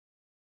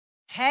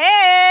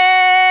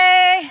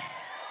Hey!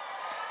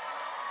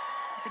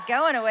 How's it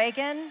going,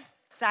 Awaken?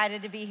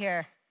 Excited to be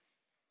here.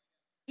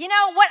 You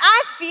know, what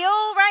I feel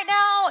right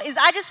now is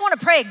I just want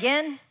to pray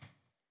again,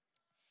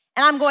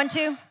 and I'm going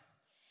to.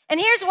 And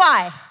here's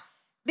why.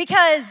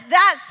 Because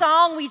that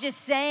song we just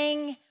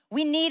sang,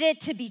 we need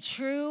it to be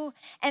true.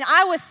 And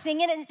I was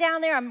singing it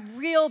down there. I'm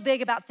real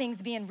big about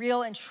things being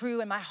real and true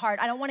in my heart.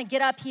 I don't want to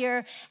get up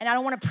here and I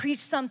don't want to preach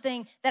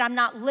something that I'm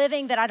not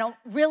living, that I don't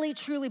really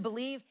truly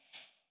believe.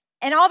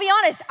 And I'll be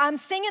honest, I'm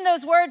singing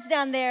those words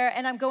down there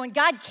and I'm going,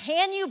 God,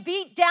 can you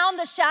beat down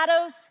the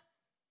shadows?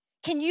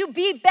 Can you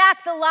beat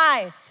back the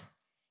lies?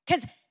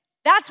 Because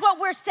that's what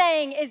we're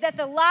saying, is that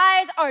the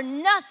lies are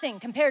nothing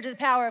compared to the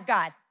power of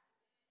God.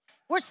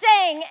 We're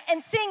saying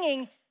and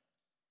singing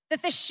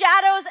that the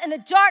shadows and the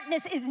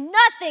darkness is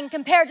nothing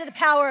compared to the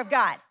power of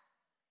God.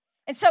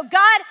 And so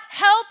God,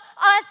 help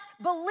us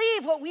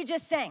believe what we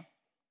just sang.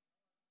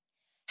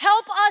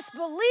 Help us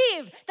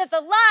believe that the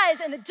lies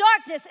and the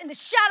darkness and the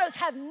shadows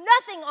have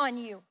nothing on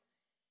you.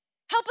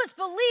 Help us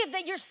believe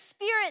that your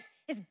spirit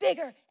is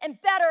bigger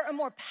and better and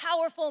more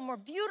powerful and more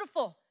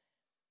beautiful.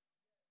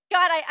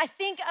 God, I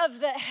think of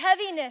the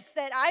heaviness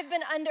that I've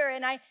been under,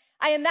 and I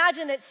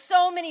imagine that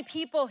so many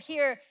people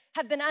here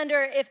have been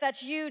under. If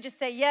that's you, just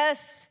say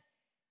yes.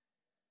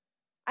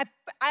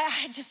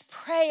 I just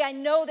pray. I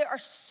know there are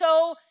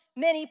so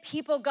many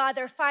people, God,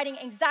 that are fighting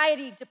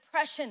anxiety,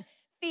 depression,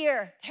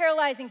 fear,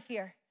 paralyzing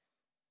fear,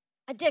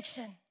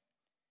 addiction,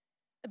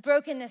 the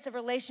brokenness of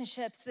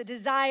relationships, the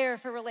desire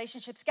for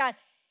relationships, God.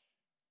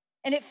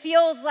 And it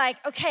feels like,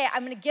 okay,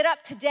 I'm gonna get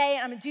up today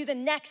and I'm gonna do the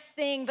next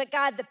thing, but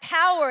God, the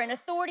power and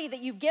authority that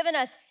you've given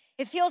us,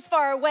 it feels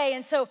far away.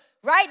 And so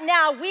right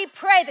now, we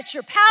pray that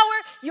your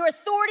power, your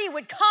authority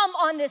would come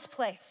on this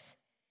place,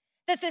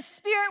 that the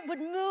Spirit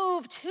would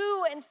move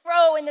to and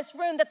fro in this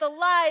room, that the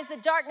lies, the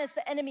darkness,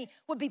 the enemy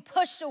would be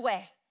pushed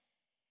away.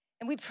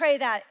 And we pray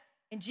that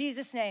in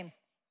Jesus' name.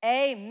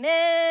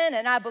 Amen,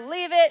 and I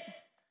believe it.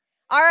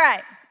 All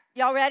right,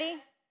 y'all ready?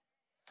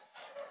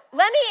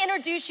 Let me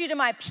introduce you to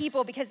my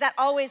people because that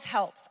always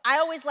helps. I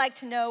always like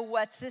to know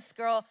what's this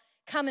girl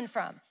coming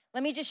from.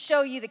 Let me just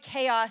show you the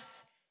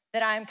chaos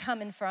that I'm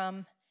coming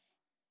from.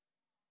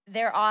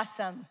 They're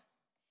awesome.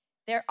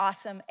 They're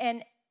awesome.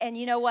 And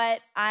you know what?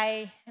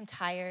 I am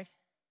tired.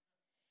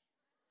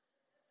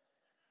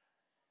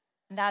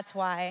 And that's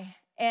why.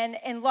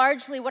 And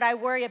largely what I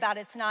worry about,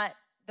 it's not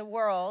the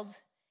world.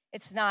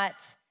 It's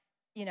not,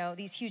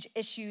 these huge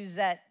issues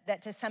that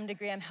to some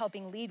degree I'm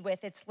helping lead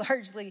with. It's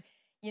largely,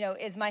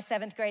 is my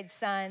 7th grade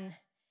son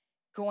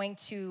going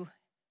to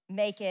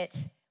make it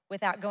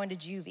without going to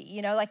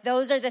juvie?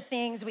 Those are the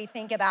things we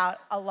think about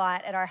a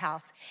lot at our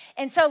house.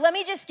 And so let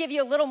me just give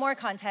you a little more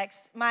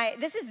context.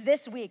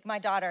 This week, my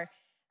daughter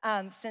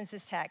sends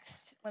this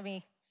text. Let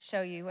me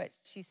show you what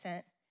she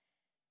sent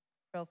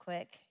real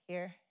quick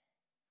here.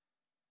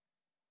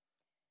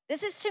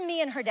 This is to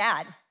me and her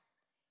dad.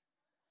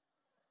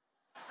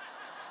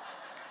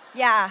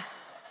 Yeah,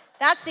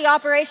 that's the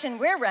operation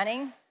we're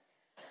running.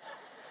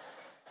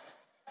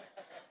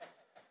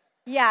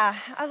 Yeah,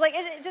 I was like,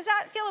 does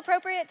that feel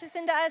appropriate to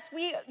send to us?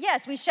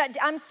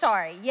 I'm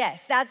sorry,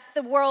 yes, that's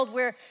the world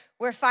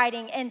we're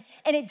fighting. And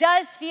it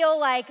does feel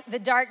like the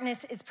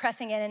darkness is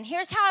pressing in. And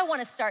here's how I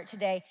want to start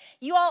today.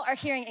 You all are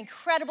hearing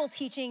incredible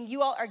teaching.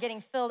 You all are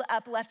getting filled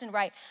up left and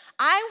right.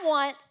 I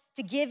want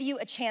to give you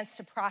a chance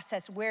to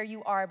process where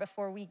you are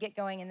before we get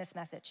going in this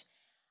message.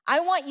 I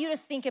want you to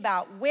think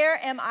about,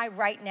 where am I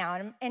right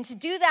now? And to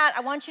do that, I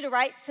want you to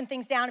write some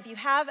things down. If you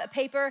have a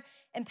paper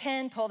and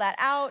pen, pull that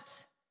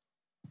out.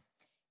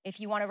 If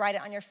you want to write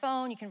it on your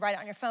phone, you can write it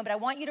on your phone. But I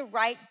want you to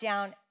write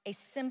down a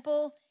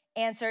simple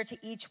answer to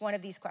each one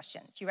of these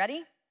questions. You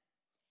ready?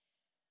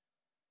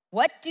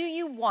 What do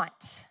you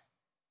want?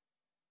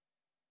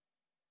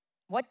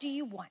 What do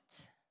you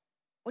want?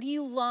 What are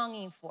you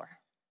longing for?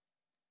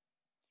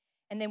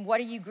 And then what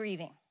are you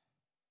grieving?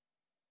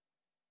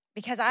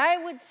 Because I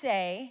would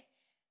say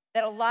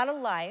that a lot of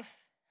life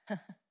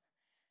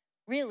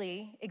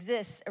really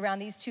exists around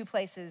these two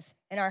places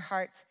in our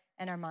hearts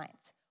and our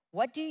minds.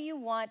 What do you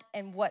want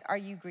and what are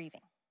you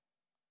grieving?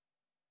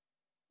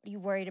 What are you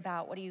worried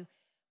about? What are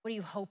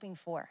you hoping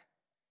for?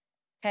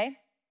 Okay?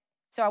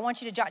 So I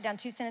want you to jot down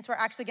 2 sentences. We're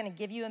actually going to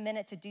give you a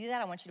minute to do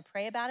that. I want you to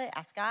pray about it.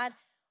 Ask God,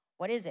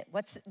 what is it?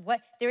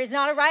 There is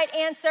not a right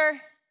answer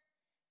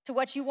to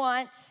what you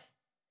want,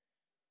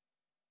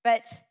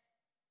 but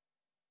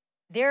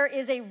there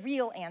is a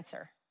real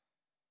answer.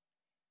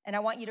 And I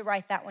want you to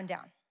write that one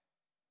down.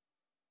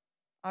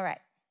 All right.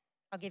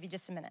 I'll give you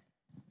just a minute.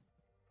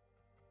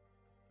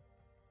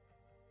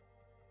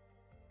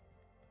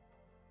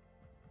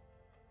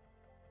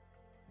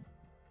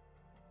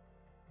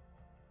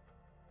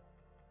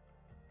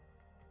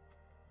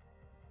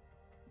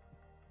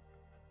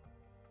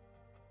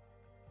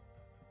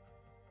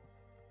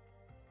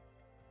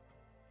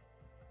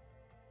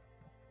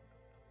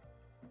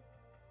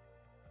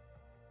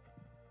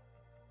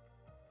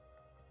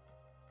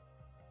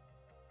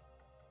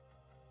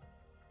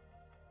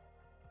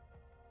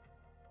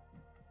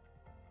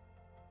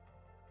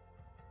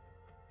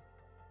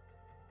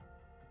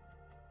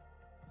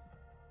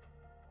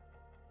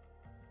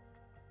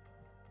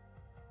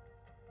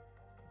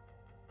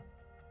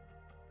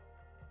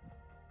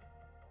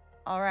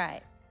 All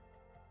right.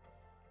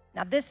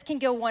 Now, this can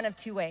go one of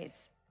two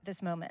ways,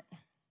 this moment.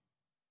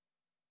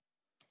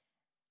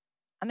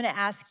 I'm going to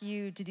ask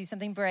you to do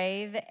something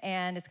brave,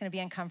 and it's going to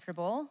be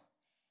uncomfortable.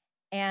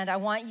 And I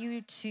want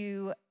you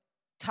to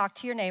talk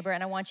to your neighbor,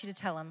 and I want you to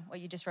tell him what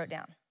you just wrote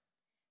down.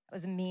 It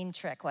was a mean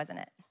trick, wasn't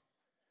it?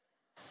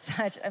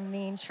 Such a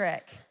mean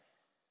trick.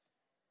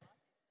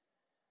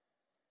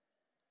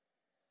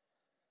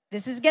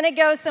 This is going to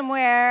go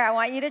somewhere. I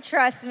want you to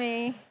trust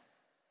me.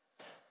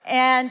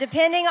 And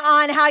depending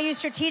on how you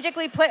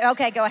strategically play,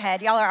 okay, go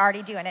ahead. Y'all are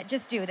already doing it.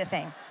 Just do the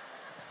thing.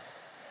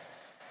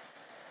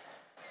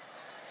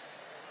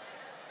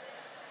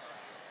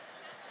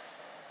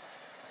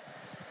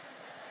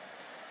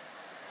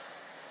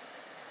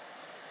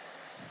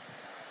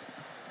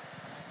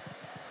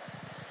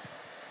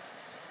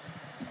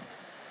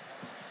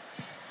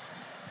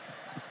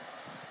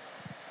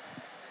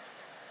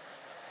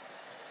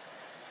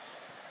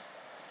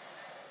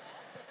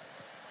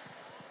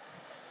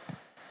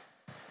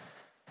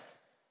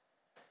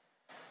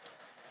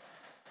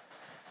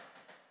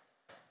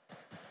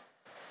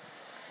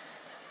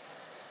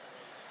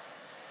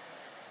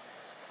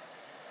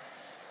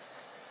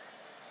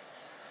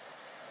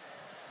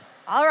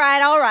 All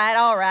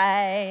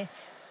right.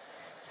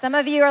 Some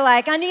of you are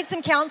like, I need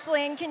some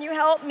counseling. Can you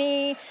help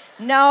me?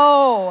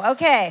 No.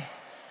 Okay.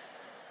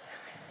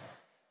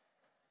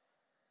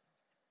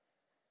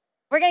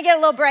 We're going to get a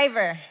little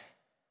braver.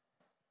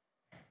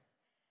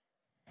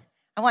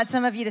 I want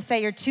some of you to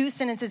say your 2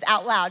 sentences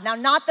out loud. Now,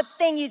 not the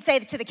thing you'd say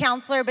to the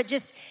counselor, but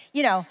just,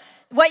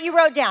 what you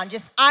wrote down.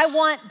 Just, I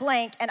want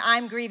blank and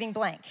I'm grieving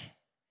blank.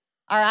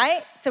 All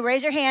right? So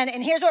raise your hand.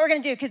 And here's what we're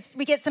going to do. Could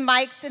we get some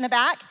mics in the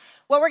back?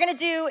 What we're going to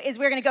do is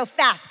we're going to go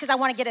fast because I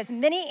want to get as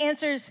many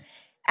answers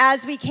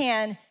as we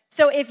can.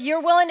 So if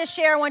you're willing to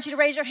share, I want you to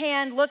raise your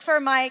hand, look for a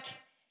mic,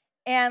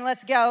 and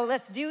let's go.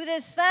 Let's do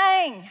this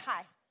thing.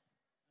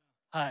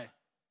 Hi.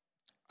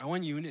 I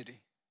want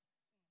unity.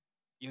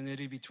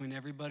 Unity between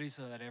everybody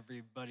so that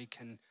everybody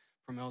can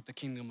promote the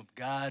kingdom of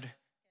God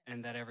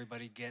and that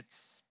everybody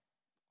gets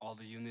all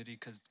the unity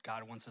because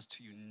God wants us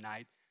to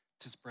unite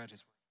to spread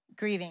his word.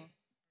 Grieving.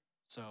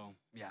 So,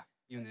 yeah,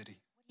 unity.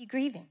 What are you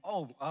grieving?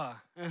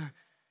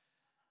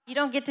 You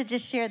don't get to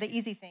just share the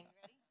easy thing.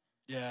 Ready?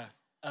 Yeah.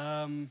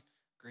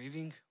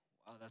 Grieving?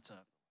 Wow, that's a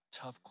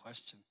tough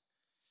question.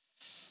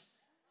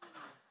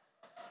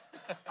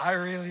 I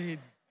really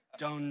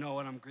don't know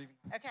what I'm grieving.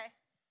 Okay.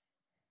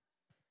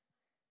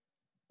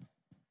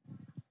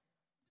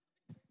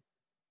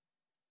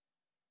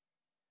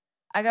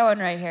 I got one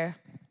right here.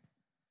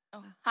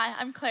 Oh, hi,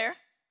 I'm Claire.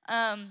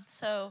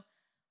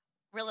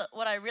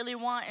 What I really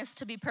want is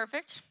to be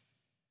perfect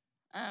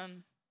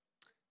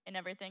in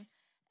everything.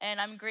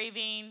 And I'm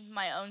grieving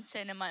my own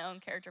sin and my own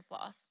character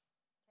flaws.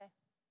 Okay.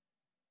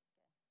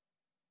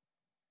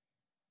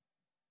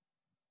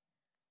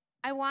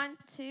 I want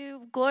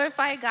to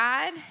glorify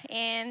God,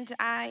 and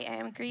I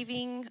am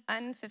grieving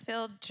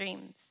unfulfilled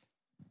dreams.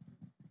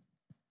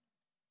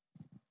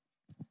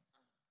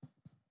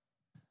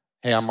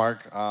 Hey, I'm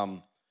Mark.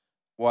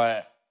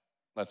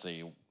 Let's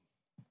see.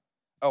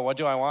 What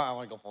do I want? I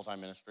want to go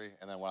full-time ministry,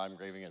 and then what I'm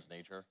grieving is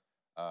nature.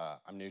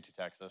 I'm new to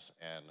Texas,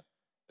 and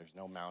there's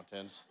no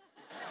mountains.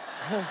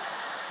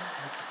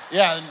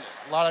 Yeah,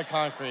 a lot of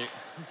concrete.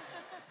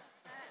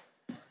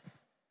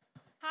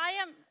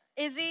 Hi, I'm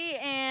Izzy,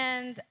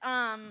 and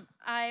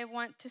I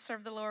want to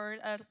serve the Lord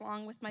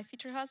along with my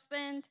future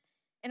husband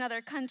in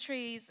other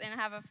countries and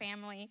have a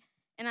family.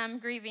 And I'm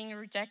grieving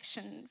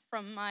rejection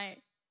from my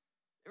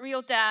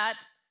real dad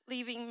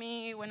leaving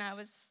me when I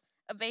was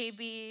a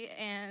baby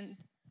and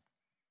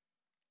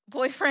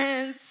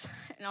boyfriends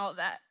and all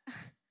that.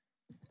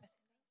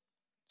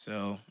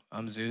 So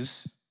I'm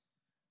Zeus,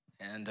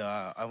 and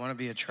I want to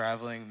be a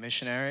traveling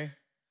missionary.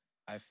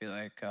 I feel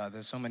like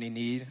there's so many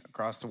need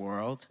across the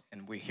world,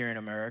 and we here in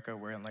America,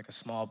 we're in like a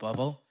small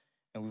bubble,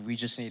 and we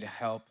just need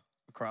help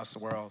across the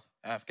world,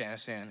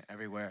 Afghanistan,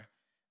 everywhere.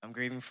 I'm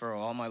grieving for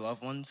all my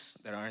loved ones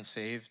that aren't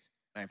saved,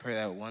 and I pray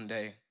that one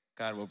day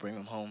God will bring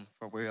them home,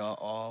 for we are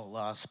all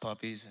lost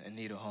puppies and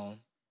need a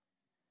home.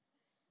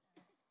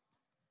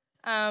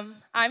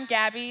 I'm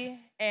Gabby,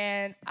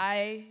 and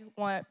I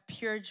want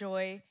pure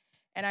joy,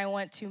 and I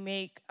want to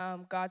make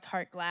God's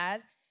heart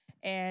glad.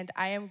 And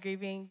I am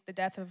grieving the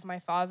death of my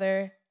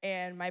father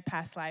and my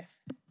past life.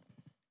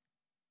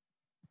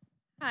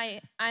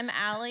 Hi, I'm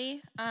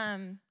Allie.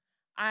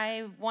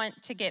 I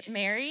want to get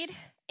married,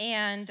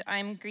 and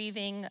I'm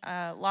grieving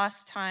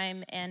lost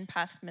time and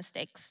past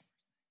mistakes.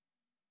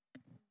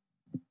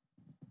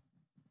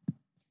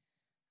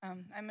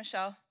 I'm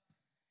Michelle,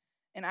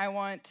 and I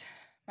want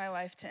my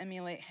life to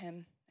emulate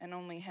him and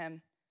only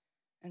him.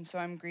 And so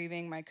I'm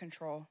grieving my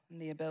control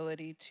and the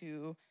ability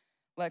to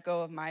let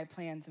go of my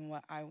plans and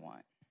what I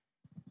want.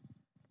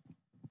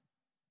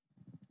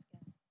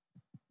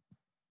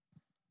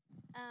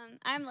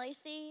 I'm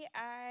Lacey.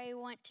 I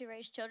want to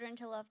raise children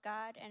to love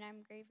God, and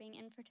I'm grieving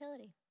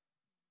infertility.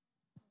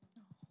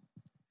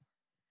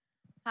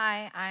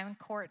 Hi, I'm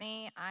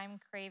Courtney. I'm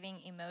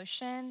craving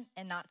emotion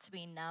and not to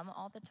be numb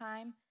all the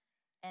time.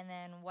 And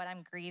then what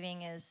I'm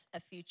grieving is a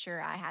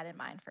future I had in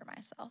mind for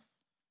myself.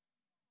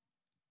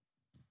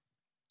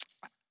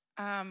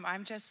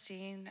 I'm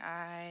Justine.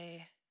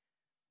 I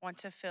want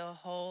to feel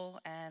whole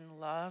and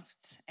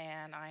loved,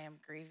 and I am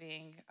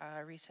grieving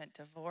a recent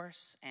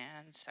divorce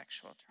and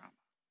sexual trauma.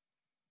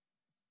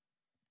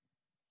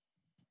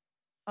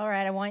 All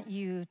right, I want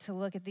you to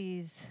look at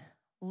these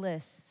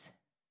lists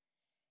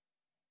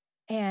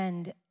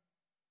and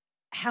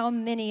how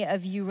many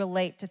of you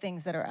relate to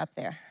things that are up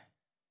there?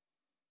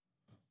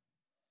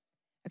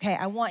 Okay,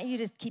 I want you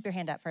to keep your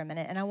hand up for a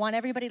minute, and I want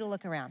everybody to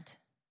look around.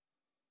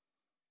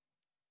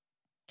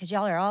 Because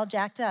y'all are all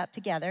jacked up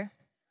together.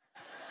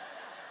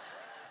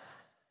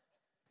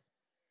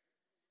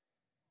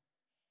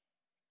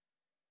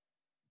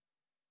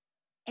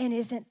 And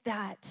isn't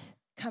that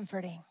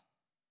comforting?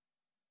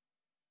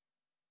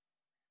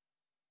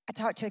 I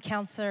talked to a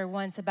counselor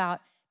once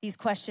about these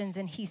questions,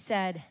 and he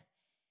said,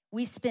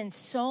 we spend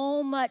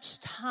so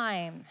much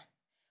time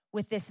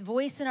with this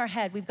voice in our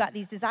head. We've got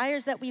these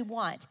desires that we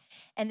want,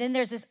 and then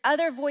there's this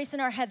other voice in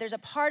our head. There's a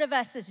part of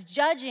us that's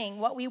judging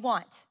what we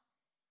want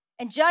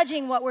and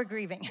judging what we're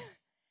grieving,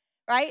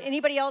 right?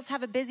 Anybody else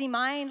have a busy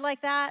mind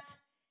like that?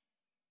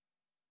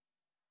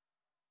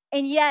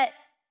 And yet,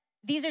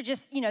 these are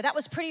just, that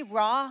was pretty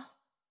raw.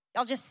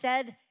 Y'all just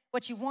said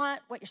what you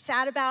want, what you're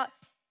sad about,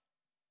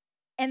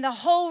 and the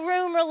whole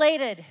room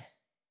related.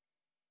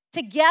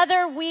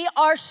 Together, we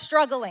are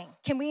struggling.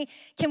 Can we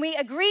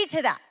agree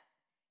to that?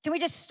 Can we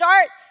just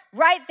start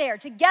right there?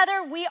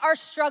 Together, we are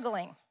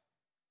struggling.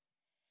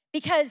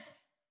 Because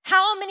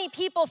how many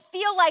people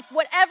feel like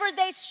whatever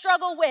they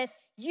struggle with,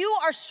 you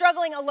are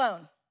struggling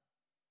alone?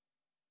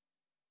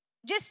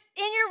 Just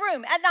in your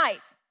room at night.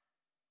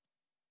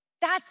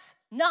 That's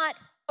not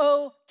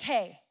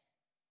okay.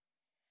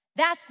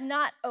 That's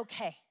not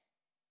okay.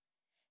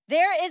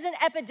 There is an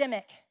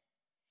epidemic.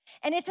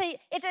 And it's a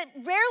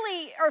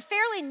rarely or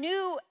fairly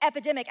new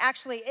epidemic,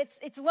 actually.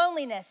 It's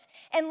loneliness.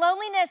 And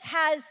loneliness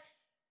has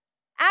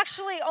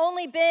actually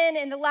only been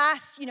in the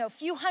last,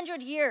 few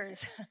hundred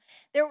years.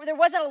 There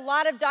wasn't a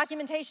lot of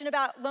documentation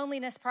about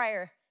loneliness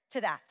prior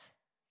to that.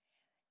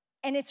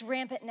 And it's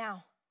rampant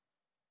now.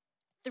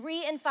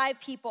 3 in 5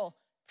 people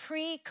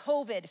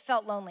pre-COVID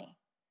felt lonely.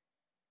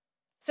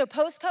 So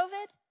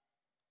post-COVID,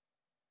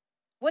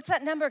 what's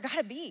that number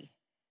gotta be?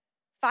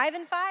 5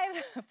 in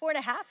 5? 4.5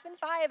 in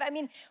 5? I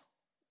mean,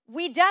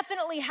 we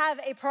definitely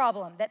have a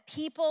problem that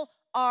people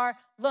are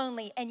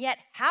lonely, and yet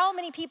how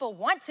many people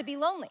want to be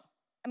lonely?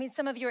 I mean,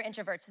 some of you are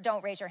introverts,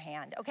 don't raise your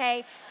hand,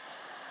 okay?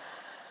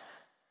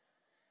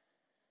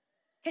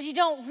 Because you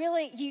don't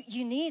really,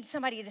 you need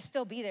somebody to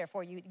still be there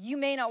for you. You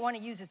may not want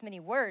to use as many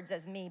words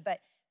as me,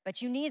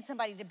 but you need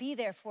somebody to be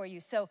there for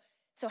you. So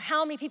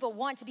how many people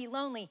want to be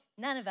lonely?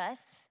 None of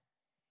us.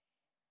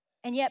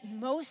 And yet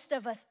most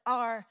of us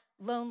are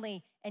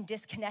lonely and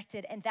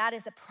disconnected, and that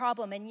is a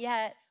problem. And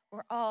yet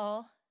we're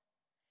all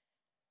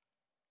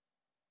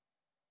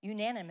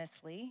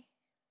unanimously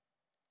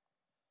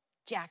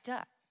jacked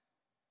up,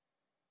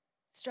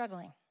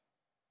 struggling.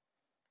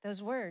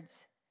 Those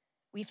words,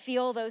 we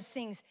feel those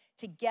things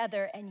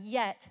together, and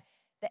yet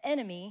the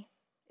enemy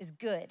is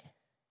good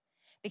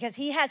because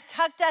he has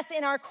tucked us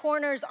in our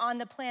corners on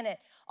the planet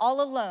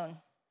all alone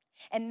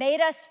and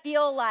made us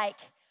feel like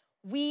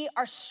we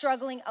are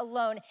struggling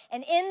alone.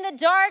 And in the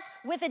dark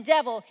with the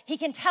devil, he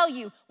can tell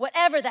you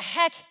whatever the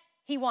heck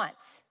he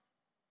wants.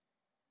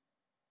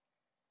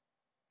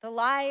 The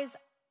lies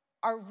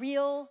are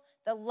real.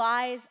 The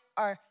lies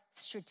are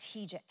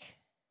strategic.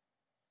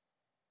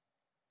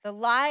 The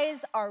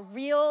lies are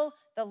real.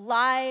 The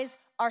lies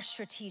are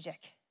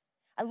strategic.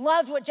 I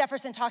loved what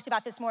Jefferson talked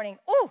about this morning.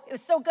 Ooh, it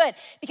was so good.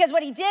 Because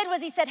what he did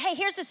was he said, hey,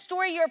 here's the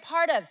story you're a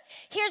part of.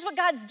 Here's what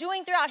God's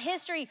doing throughout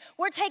history.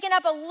 We're taking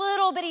up a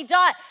little bitty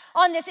dot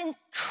on this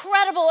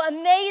incredible,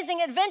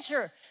 amazing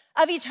adventure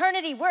of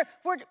eternity. We're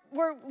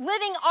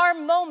living our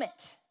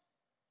moment.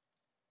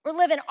 We're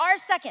living our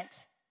second.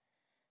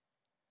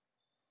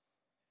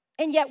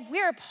 And yet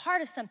we're a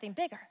part of something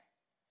bigger.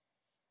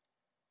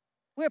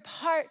 We're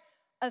part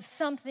of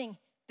something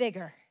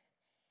bigger.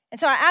 And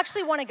so I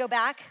actually want to go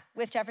back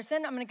with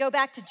Jefferson. I'm going to go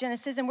back to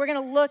Genesis, and we're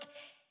going to look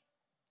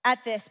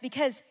at this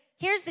because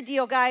here's the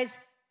deal, guys.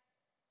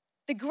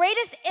 The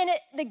greatest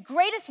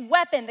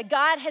weapon that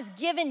God has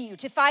given you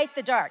to fight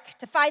the dark,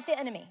 to fight the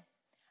enemy,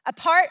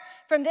 apart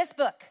from this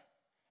book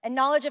and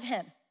knowledge of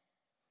him,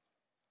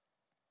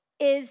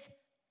 is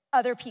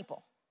other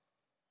people.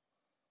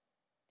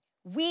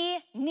 We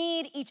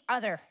need each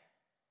other.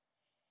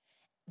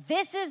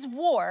 This is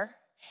war.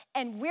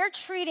 And we're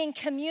treating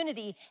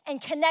community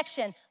and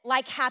connection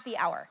like happy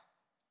hour.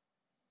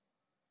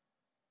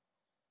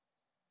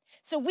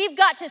 So we've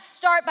got to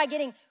start by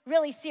getting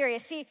really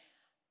serious. See,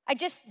 I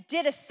just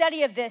did a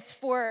study of this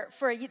for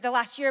the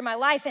last year of my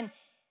life, and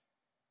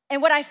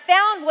And what I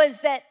found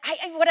was that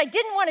what I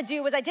didn't want to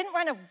do was I didn't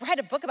want to write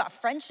a book about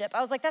friendship. I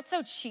was like, that's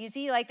so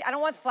cheesy. Like, I don't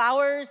want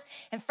flowers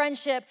and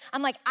friendship.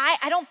 I'm like,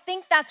 I don't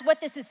think that's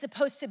what this is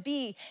supposed to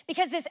be,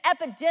 because this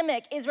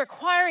epidemic is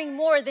requiring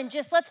more than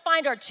just let's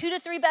find our 2 to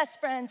 3 best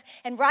friends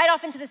and ride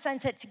off into the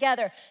sunset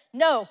together.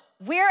 No,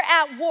 we're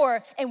at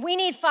war and we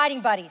need fighting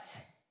buddies.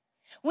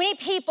 We need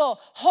people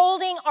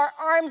holding our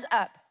arms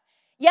up.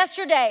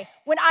 Yesterday,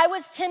 when I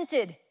was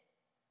tempted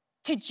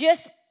to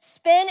just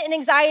spin in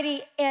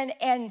anxiety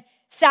and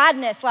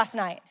sadness last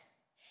night,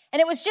 and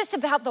it was just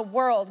about the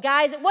world.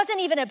 Guys, it wasn't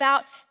even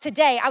about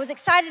today. I was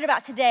excited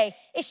about today.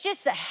 It's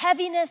just the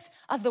heaviness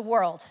of the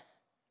world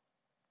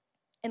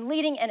and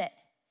leading in it.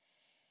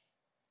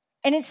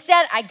 And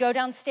instead, I go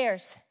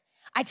downstairs.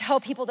 I tell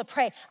people to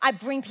pray. I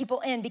bring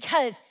people in,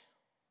 because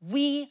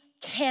we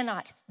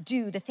cannot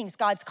do the things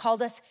God's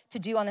called us to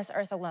do on this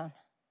earth alone.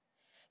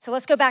 So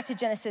let's go back to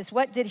Genesis.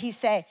 What did he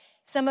say?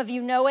 Some of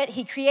you know it.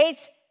 He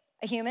creates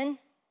a human.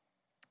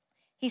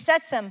 He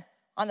sets them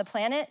on the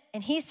planet,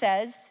 and he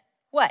says,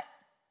 what?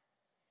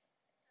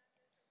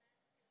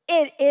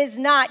 It is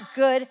not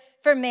good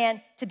for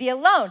man to be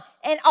alone.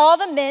 And all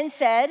the men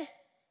said,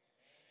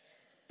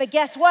 but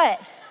guess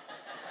what?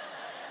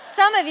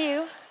 Some of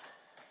you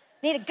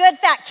need a good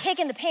fat kick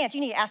in the pants.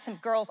 You need to ask some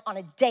girls on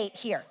a date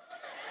here.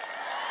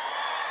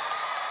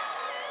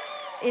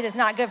 It is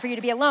not good for you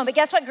to be alone. But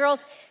guess what,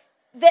 girls?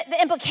 The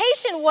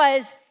implication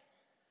was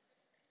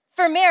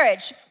for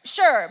marriage,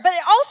 sure, but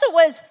it also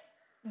was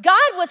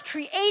God was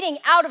creating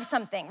out of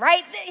something,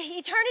 right?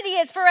 Eternity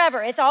is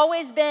forever. It's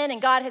always been,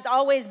 and God has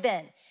always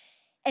been.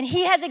 And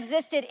he has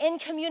existed in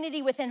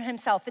community within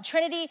himself. The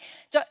Trinity,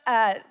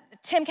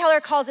 Tim Keller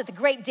calls it the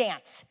great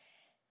dance.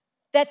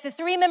 That the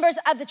 3 members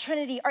of the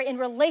Trinity are in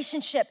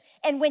relationship.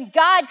 And when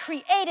God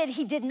created,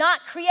 he did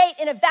not create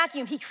in a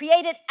vacuum. He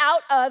created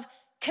out of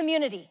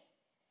community.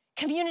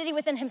 Community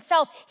within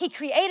himself. He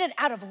created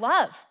out of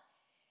love.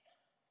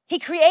 He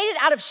created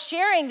out of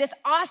sharing this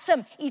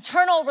awesome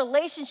eternal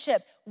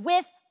relationship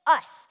with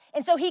us.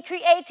 And so he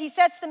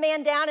sets the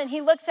man down, and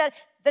he looks at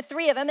the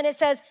 3 of them, and it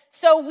says,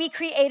 so we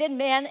created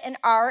man in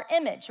our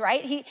image,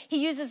 right? He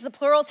uses the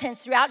plural tense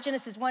throughout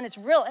Genesis 1. It's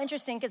real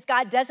interesting because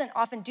God doesn't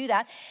often do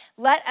that.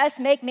 Let us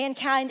make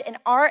mankind in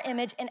our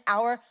image and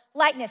our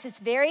likeness. It's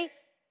very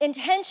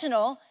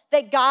intentional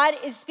that God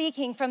is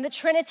speaking from the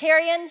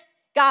Trinitarian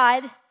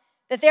God,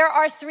 that there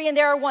are 3 and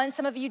there are 1.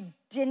 Some of you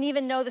didn't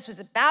even know this was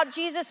about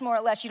Jesus, more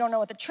or less. You don't know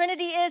what the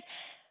Trinity is.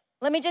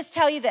 Let me just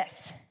tell you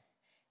this.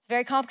 It's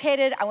very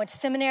complicated. I went to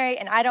seminary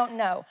and I don't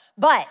know.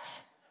 But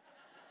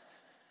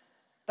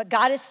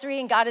God is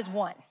 3 and God is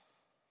 1.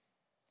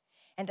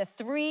 And the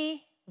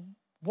 3,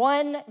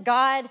 1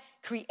 God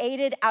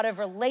created out of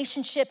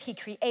relationship. He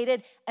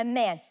created a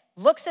man.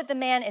 Looks at the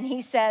man and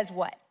he says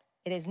what?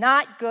 It is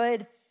not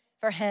good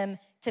for him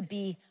to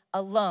be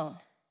alone.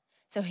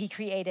 So he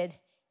created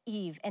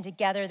Eve, and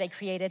together they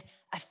created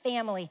a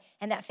family,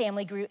 and that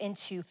family grew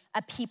into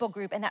a people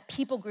group, and that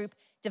people group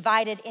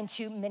divided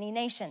into many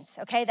nations,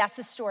 okay? That's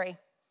the story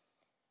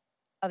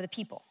of the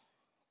people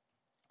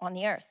on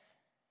the earth.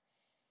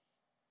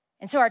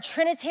 And so our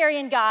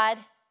Trinitarian God,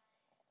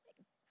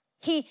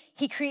 he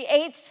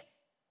creates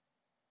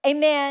a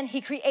man, he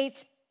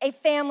creates a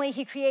family,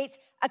 he creates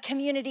a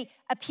community,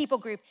 a people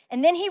group,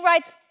 and then he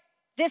writes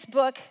this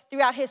book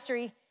throughout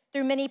history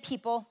through many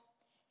people,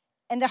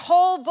 and the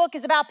whole book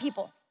is about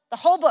people. The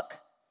whole book.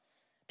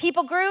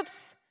 People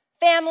groups,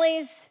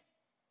 families,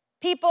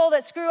 people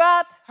that screw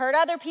up, hurt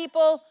other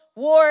people,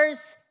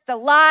 wars. It's a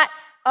lot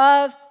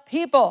of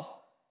people.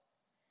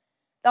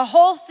 The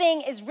whole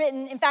thing is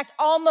written, in fact,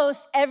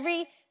 almost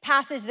every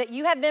passage that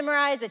you have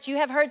memorized, that you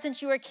have heard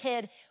since you were a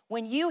kid,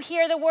 when you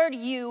hear the word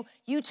you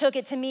took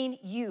it to mean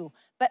you.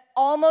 But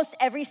almost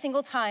every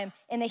single time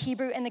in the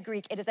Hebrew and the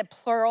Greek, it is a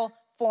plural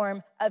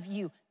form of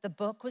you. The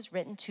book was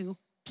written to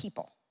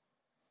people.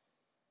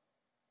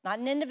 Not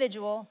an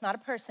individual, not a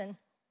person,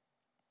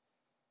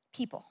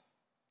 people.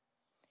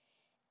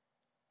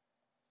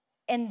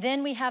 And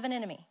then we have an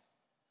enemy.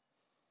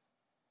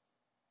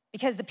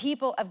 Because the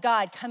people of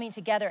God coming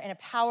together in a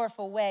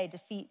powerful way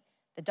defeat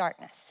the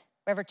darkness.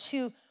 Wherever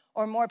 2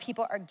 or more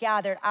people are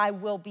gathered, I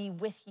will be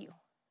with you.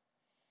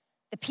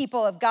 The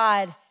people of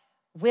God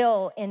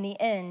will, in the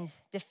end,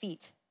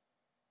 defeat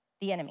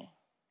the enemy.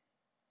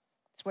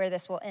 It's where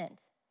this will end.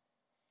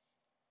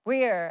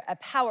 We're a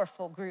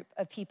powerful group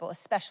of people,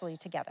 especially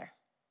together.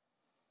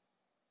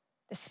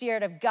 The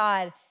Spirit of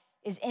God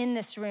is in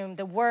this room.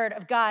 The Word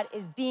of God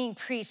is being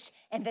preached,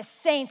 and the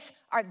saints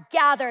are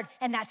gathered,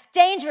 and that's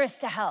dangerous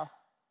to hell.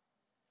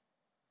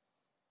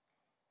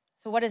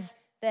 So what does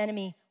the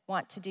enemy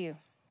want to do?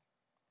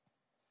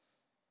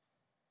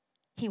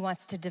 He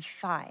wants to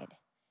divide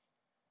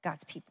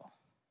God's people.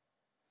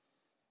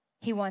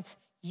 He wants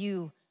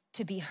you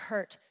to be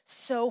hurt,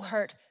 so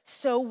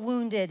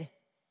wounded.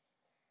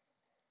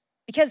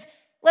 Because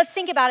let's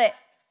think about it.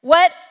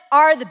 What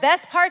are the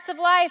best parts of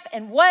life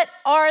and what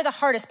are the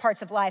hardest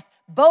parts of life?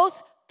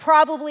 Both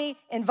probably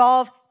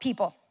involve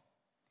people.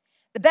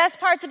 The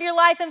best parts of your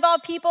life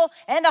involve people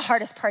and the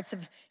hardest parts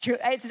of your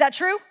life. Is that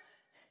true?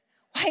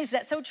 Why is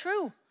that so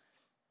true?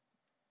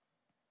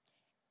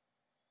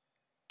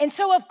 And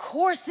so, of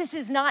course, this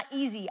is not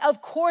easy.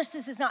 Of course,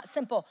 this is not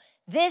simple.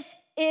 This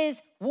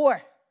is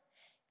war.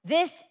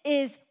 This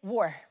is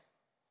war.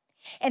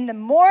 And the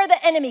more the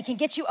enemy can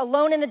get you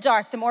alone in the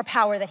dark, the more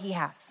power that he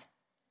has.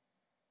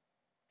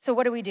 So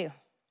what do?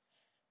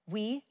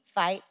 We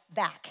fight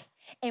back.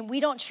 And we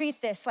don't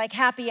treat this like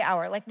happy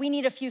hour, like we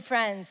need a few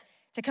friends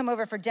to come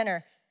over for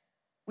dinner.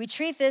 We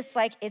treat this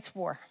like it's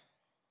war.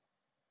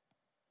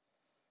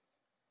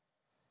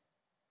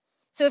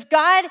 So if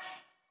God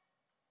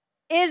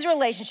is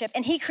relationship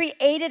and he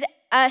created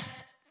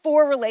us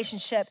for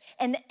relationship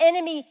and the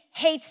enemy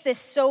hates this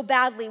so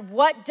badly,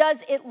 what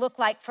does it look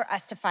like for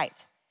us to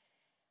fight?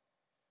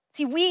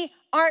 See, we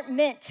aren't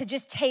meant to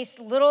just taste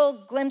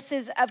little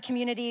glimpses of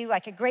community,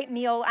 like a great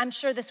meal. I'm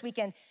sure this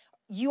weekend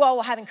you all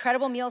will have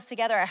incredible meals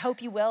together. I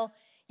hope you will.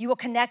 You will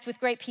connect with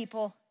great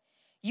people.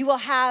 You will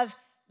have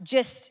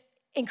just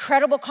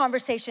incredible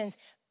conversations.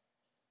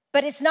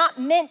 But it's not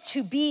meant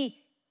to be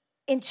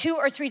in 2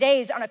 or 3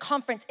 days on a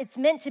conference. It's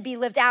meant to be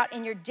lived out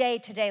in your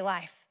day-to-day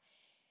life.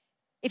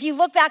 If you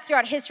look back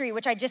throughout history,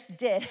 which I just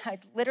did, I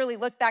literally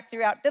looked back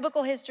throughout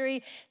biblical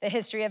history, the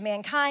history of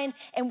mankind,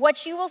 and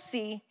what you will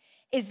see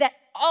is that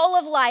all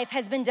of life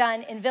has been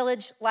done in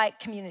village-like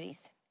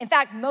communities. In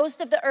fact,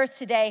 most of the earth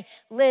today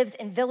lives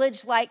in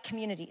village-like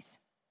communities.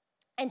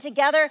 And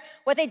together,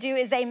 what they do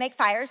is they make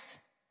fires.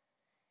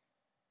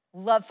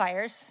 Love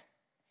fires.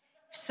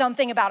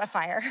 Something about a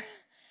fire,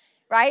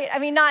 right? I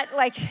mean, not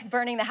like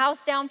burning the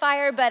house down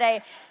fire,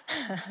 but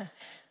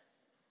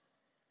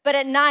but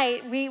at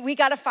night, we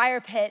got a fire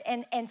pit,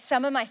 and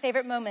some of my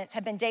favorite moments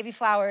have been Davy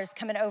Flowers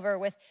coming over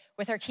with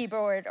her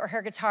keyboard or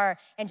her guitar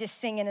and just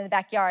singing in the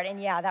backyard.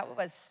 And yeah, that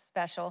was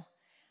special.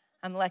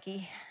 I'm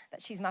lucky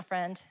that she's my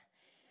friend.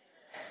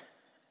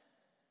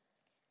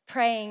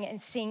 Praying and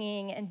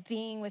singing and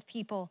being with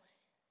people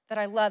that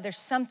I love. There's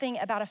something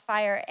about a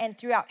fire. And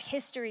throughout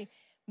history,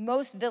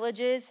 most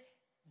villages,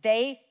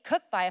 they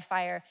cook by a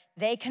fire.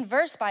 They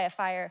converse by a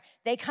fire.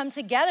 They come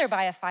together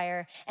by a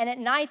fire. And at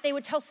night, they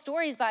would tell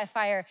stories by a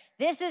fire.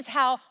 This is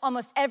how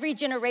almost every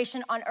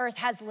generation on earth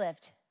has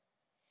lived.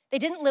 They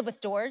didn't live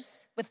with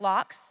doors, with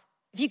locks.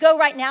 If you go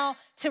right now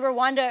to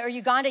Rwanda or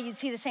Uganda, you'd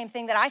see the same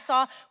thing that I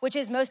saw, which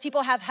is most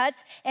people have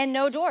huts and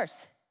no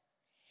doors.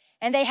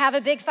 And they have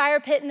a big fire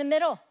pit in the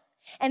middle.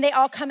 And they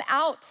all come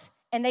out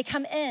and they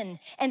come in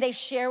and they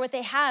share what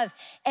they have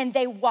and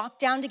they walk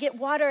down to get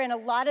water. And a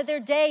lot of their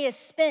day is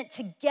spent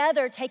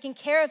together taking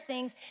care of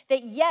things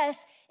that,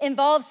 yes,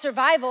 involve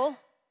survival,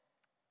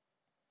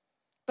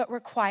 but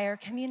require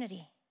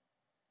community.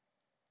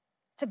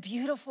 It's a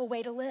beautiful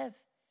way to live.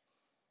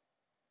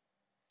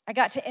 I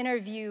got to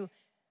interview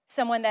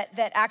someone that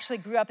actually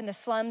grew up in the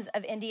slums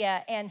of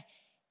India, and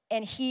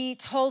he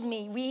told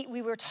me,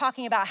 we were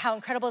talking about how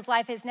incredible his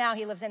life is now.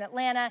 He lives in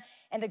Atlanta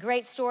and the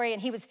great story,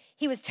 and he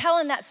was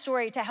telling that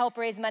story to help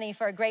raise money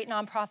for a great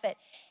nonprofit.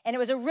 And it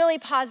was a really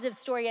positive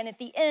story. And at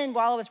the end,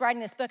 while I was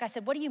writing this book, I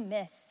said, "What do you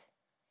miss?"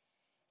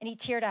 And he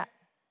teared up.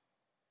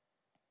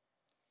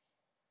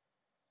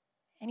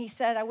 And he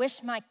said, "I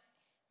wish my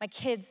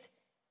kids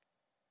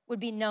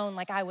would be known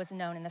like I was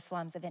known in the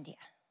slums of India.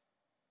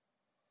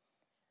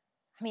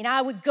 I mean,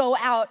 I would go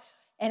out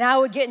and I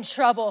would get in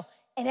trouble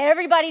and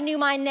everybody knew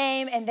my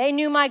name and they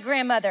knew my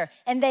grandmother.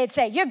 And they'd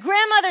say, 'Your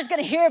grandmother's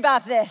gonna hear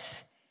about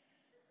this.'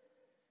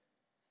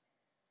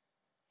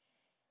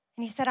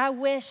 And he said, I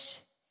wish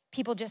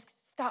people just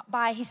stopped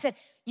by. He said,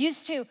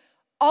 used to,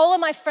 all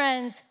of my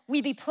friends,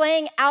 we'd be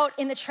playing out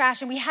in the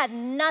trash and we had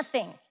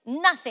nothing.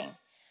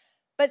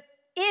 But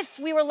if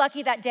we were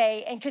lucky that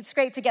day and could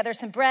scrape together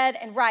some bread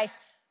and rice,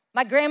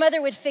 my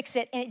grandmother would fix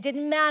it, and it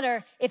didn't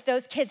matter if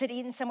those kids had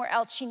eaten somewhere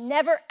else. She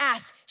never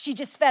asked. She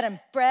just fed them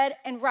bread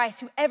and rice,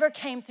 whoever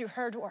came through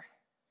her door."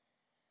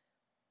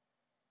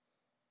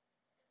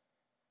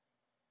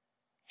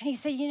 And he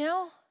said,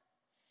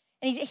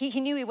 and he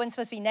knew he wasn't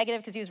supposed to be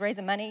negative because he was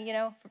raising money,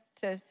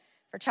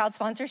 for child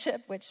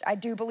sponsorship, which I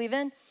do believe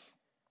in.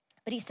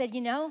 But he said,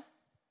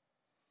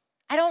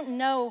 I don't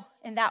know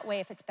in that way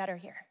if it's better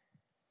here.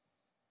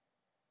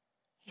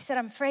 He said,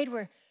 I'm afraid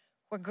we're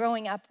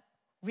growing up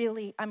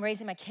I'm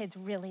raising my kids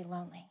really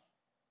lonely.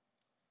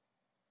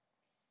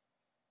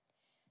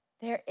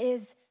 There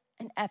is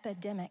an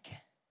epidemic,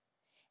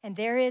 and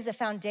there is a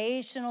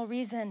foundational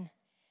reason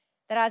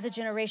that as a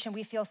generation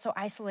we feel so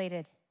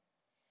isolated.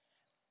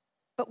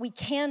 But we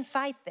can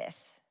fight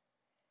this.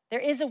 There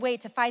is a way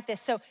to fight this.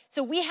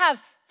 So we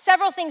have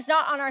several things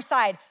not on our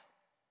side.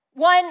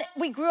 One,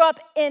 we grew up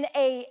in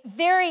a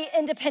very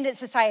independent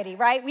society,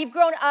 right? We've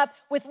grown up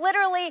with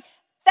literally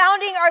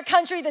founding our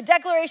country, the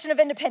Declaration of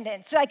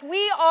Independence. Like,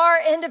 we are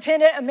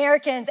independent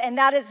Americans, and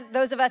that is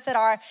those of us that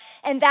are,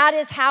 and that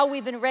is how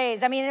we've been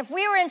raised. I mean, if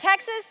we were in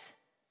Texas,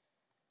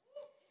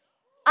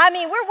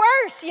 we're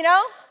worse,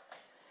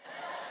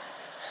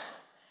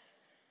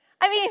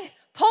 I mean,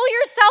 pull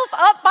yourself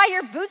up by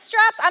your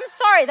bootstraps. I'm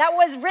sorry, that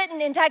was written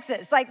in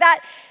Texas. Like,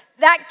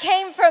 that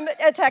came from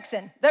a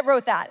Texan that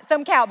wrote that,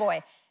 some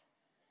cowboy.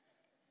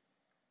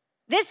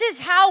 This is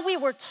how we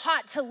were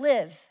taught to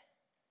live.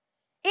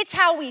 It's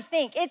how we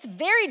think. It's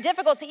very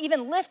difficult to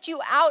even lift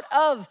you out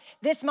of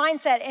this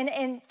mindset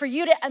and for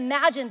you to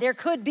imagine there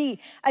could be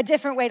a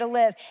different way to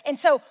live. And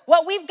so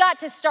what we've got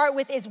to start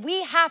with is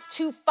we have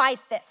to fight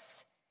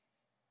this.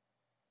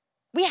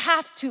 We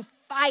have to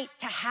fight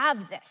to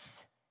have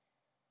this.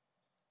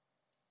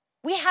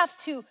 We have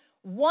to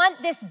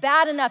want this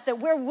bad enough that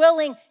we're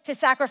willing to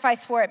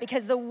sacrifice for it,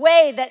 because the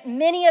way that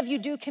many of you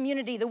do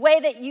community, the way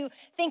that you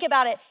think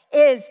about it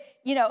is,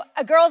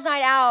 a girls'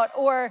 night out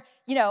or,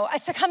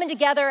 us coming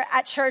together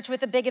at church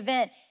with a big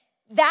event.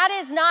 That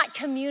is not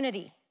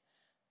community.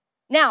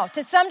 Now,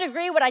 to some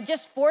degree, what I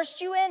just forced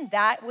you in,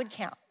 that would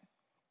count,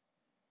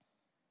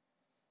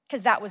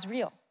 because that was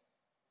real.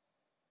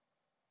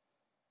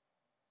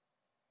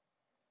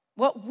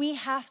 What we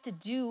have to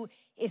do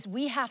is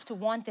we have to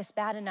want this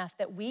bad enough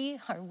that we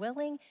are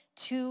willing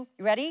to,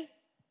 you ready?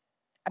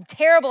 I'm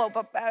terrible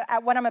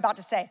at what I'm about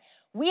to say.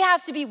 We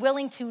have to be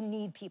willing to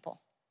need people.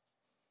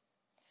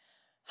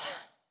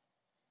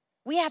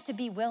 We have to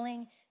be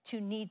willing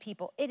to need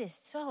people. It is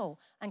so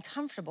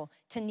uncomfortable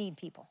to need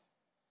people.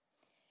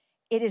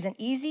 It isn't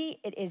easy.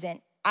 It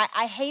isn't,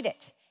 I hate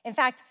it. In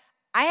fact,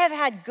 I have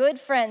had good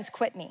friends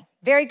quit me,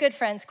 very good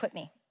friends quit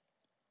me.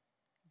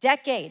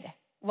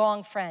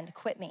 Decade-long friend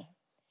quit me.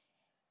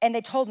 And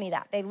they told me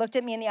that. They looked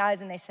at me in the eyes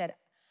and they said,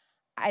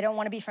 I don't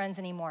want to be friends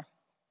anymore.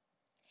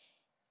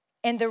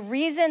 And the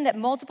reason that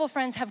multiple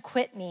friends have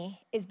quit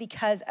me is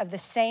because of the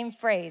same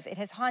phrase. It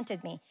has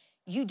haunted me.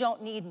 You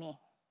don't need me.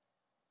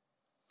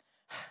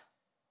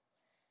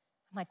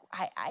 I'm like,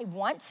 I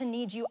want to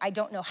need you. I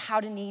don't know how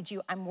to need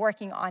you. I'm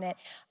working on it.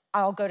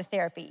 I'll go to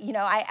therapy.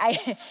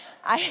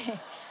 I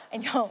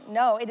don't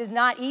know. It is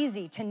not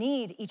easy to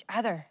need each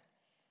other.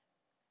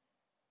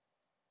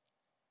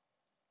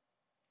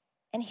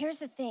 And here's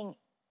the thing,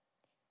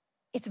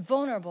 it's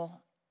vulnerable.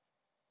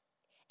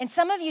 And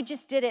some of you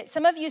just did it.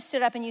 Some of you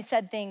stood up and you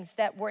said things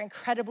that were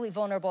incredibly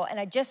vulnerable. And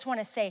I just want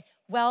to say,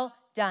 well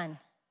done.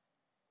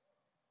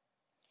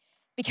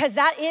 Because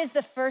that is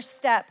the first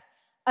step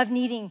of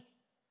needing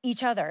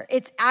each other.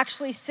 It's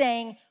actually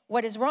saying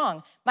what is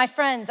wrong. My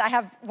friends, I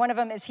have, one of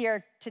them is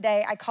here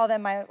today. I call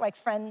them my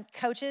friend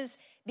coaches,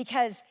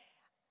 because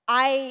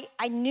I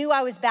knew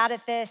I was bad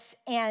at this.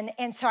 And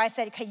so I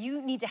said, okay,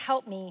 you need to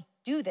help me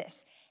do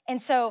this.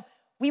 And so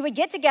we would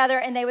get together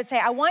and they would say,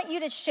 I want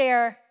you to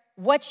share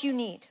what you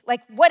need.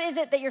 Like, what is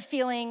it that you're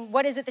feeling?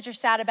 What is it that you're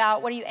sad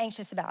about? What are you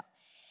anxious about?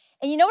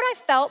 And you know what I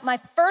felt? My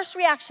first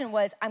reaction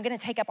was, I'm gonna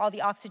take up all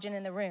the oxygen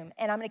in the room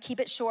and I'm gonna keep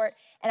it short,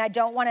 and I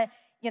don't wanna,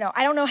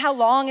 I don't know how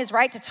long is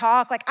right to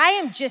talk. Like, I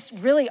am just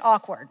really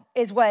awkward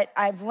is what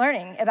I'm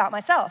learning about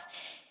myself.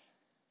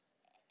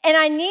 And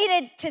I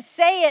needed to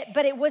say it,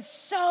 but it was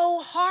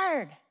so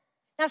hard.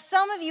 Now,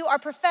 some of you are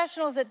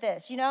professionals at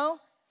this,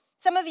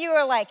 Some of you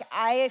are like,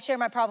 I share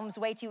my problems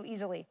way too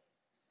easily.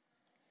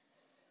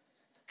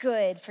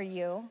 Good for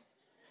you.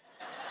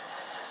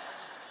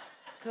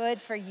 Good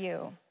for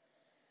you.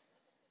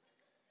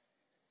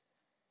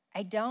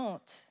 I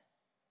don't.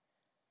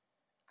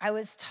 I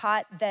was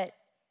taught that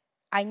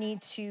I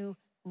need to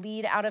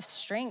lead out of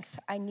strength.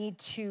 I need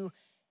to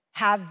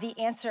have the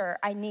answer.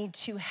 I need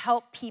to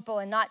help people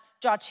and not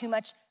draw too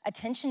much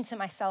attention to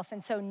myself.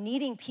 And so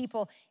needing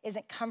people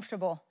isn't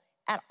comfortable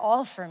at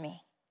all for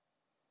me.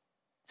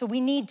 So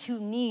we need to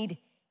need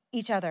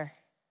each other.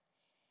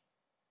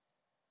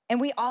 And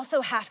we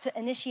also have to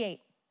initiate.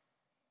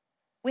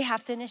 We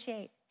have to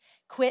initiate.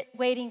 Quit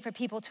waiting for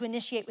people to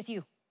initiate with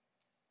you.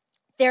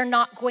 They're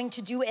not going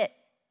to do it.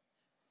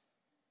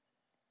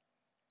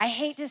 I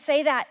hate to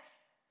say that,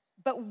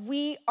 but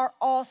we are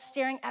all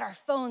staring at our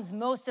phones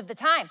most of the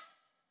time.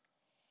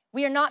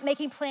 We are not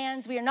making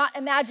plans. We are not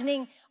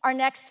imagining our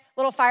next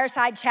little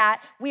fireside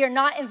chat. We are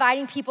not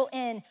inviting people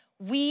in.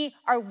 We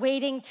are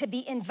waiting to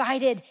be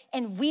invited,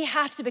 and we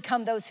have to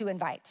become those who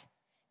invite.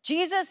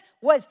 Jesus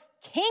was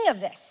king of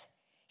this.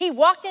 He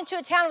walked into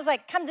a town and was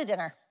like, come to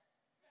dinner.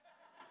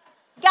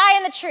 Guy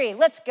in the tree,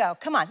 let's go.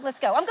 Come on, let's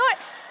go. I'm going.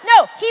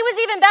 No, he was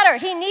even better.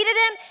 He needed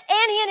him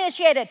and he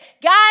initiated.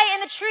 Guy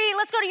in the tree,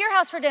 let's go to your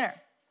house for dinner.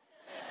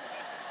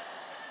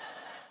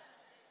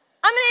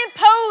 I'm gonna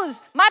impose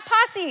my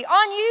posse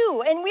on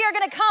you, and we are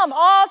gonna come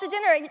all to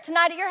dinner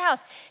tonight at your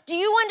house. Do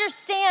you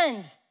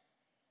understand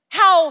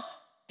how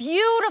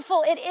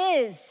beautiful it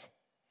is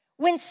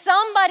when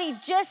somebody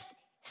just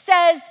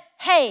says,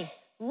 hey,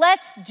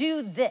 let's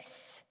do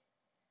this.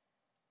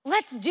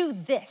 Let's do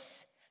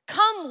this.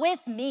 Come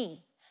with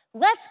me.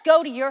 Let's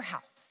go to your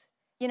house,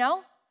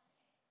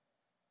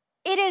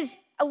 It is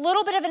a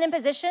little bit of an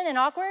imposition and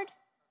awkward,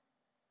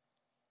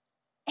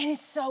 and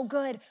it's so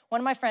good. One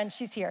of my friends,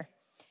 she's here.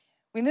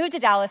 We moved to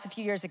Dallas a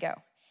few years ago,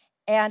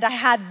 and I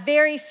had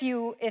very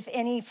few, if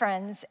any,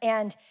 friends,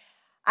 and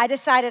I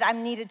decided I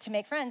needed to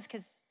make friends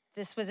because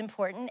this was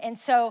important, and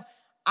so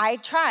I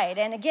tried,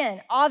 and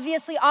again,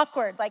 obviously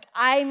awkward,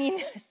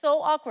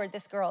 so awkward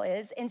this girl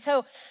is, and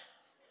so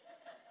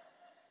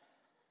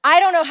I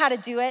don't know how to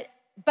do it,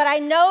 but I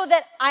know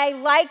that I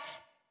liked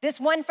this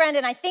one friend,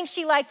 and I think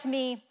she liked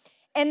me,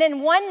 and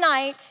then one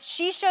night,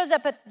 she shows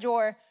up at the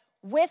door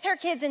with her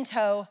kids in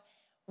tow,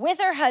 with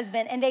her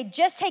husband, and they'd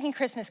just taken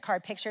Christmas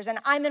card pictures, and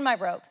I'm in my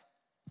robe.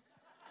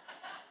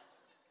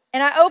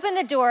 And I open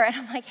the door, and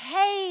I'm like,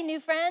 hey, new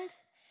friend.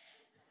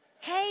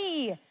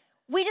 Hey,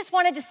 we just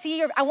wanted to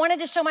see I wanted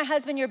to show my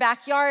husband your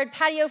backyard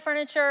patio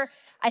furniture.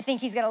 I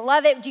think he's gonna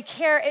love it. Do you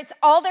care? It's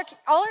all our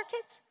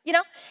kids, you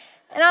know?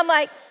 And I'm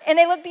like, and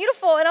they look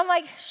beautiful. And I'm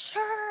like,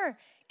 sure,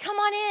 come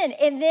on in.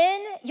 And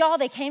then, y'all,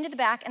 they came to the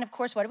back. And of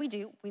course, what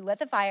do? We lit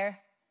the fire.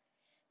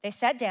 They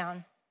sat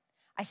down.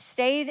 I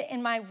stayed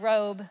in my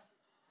robe.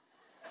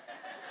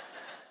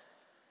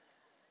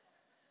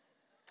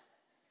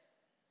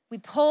 We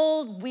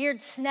pulled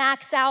weird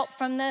snacks out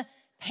from the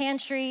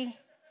pantry.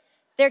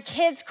 Their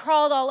kids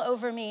crawled all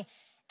over me.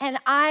 And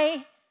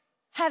I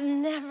have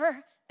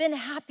never been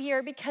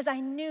happier because I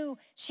knew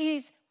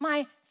she's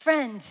my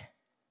friend.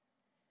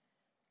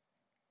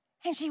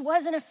 And she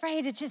wasn't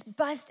afraid to just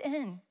bust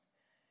in.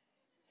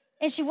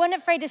 And she wasn't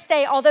afraid to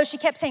stay, although she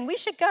kept saying, we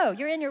should go,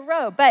 you're in your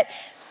robe. But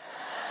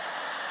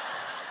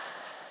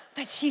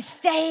she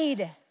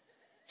stayed.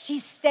 She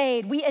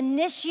stayed. We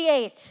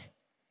initiate.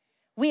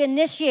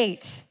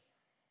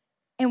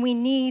 And we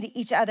need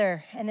each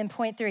other. And then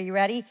point 3, you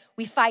ready?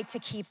 We fight to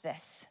keep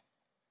this.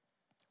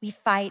 We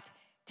fight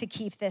to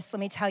keep this. Let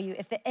me tell you,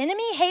 if the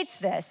enemy hates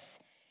this,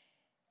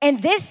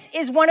 and this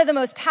is one of the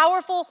most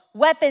powerful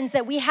weapons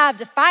that we have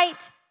to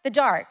fight the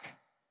dark,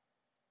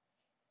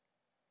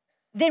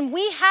 then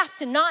we have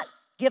to not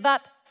give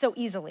up so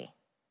easily.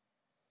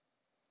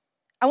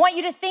 I want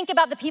you to think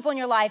about the people in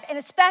your life, and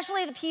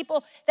especially the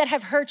people that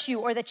have hurt you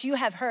or that you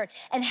have hurt,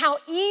 and how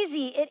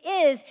easy it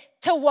is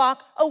to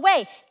walk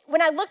away.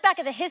 When I look back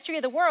at the history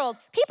of the world,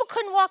 people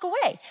couldn't walk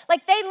away.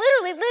 Like, they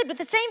literally lived with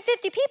the same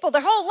 50 people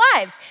their whole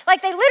lives.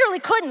 Like, they literally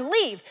couldn't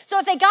leave. So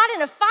if they got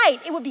in a fight,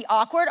 it would be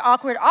awkward.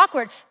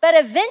 But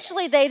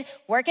eventually they'd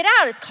work it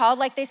out. It's called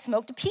like they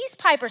smoked a peace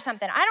pipe or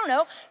something. I don't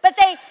know. But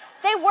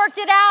they worked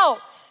it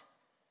out.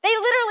 They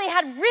literally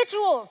had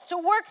rituals to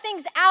work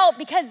things out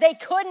because they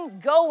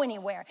couldn't go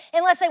anywhere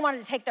unless they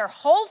wanted to take their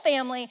whole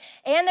family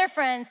and their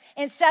friends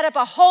and set up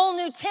a whole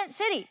new tent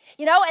city,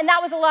 you know, and that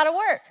was a lot of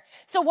work.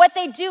 So what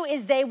they do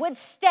is they would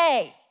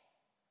stay.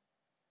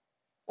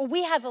 Well,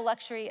 we have the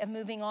luxury of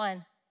moving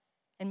on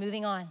and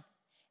moving on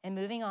and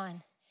moving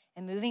on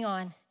and moving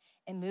on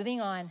and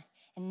moving on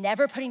and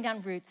never putting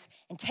down roots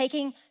and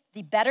taking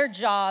the better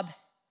job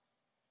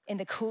in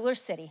the cooler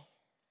city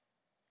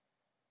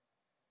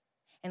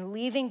and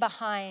leaving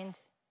behind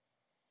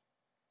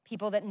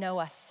people that know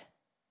us.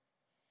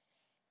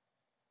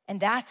 And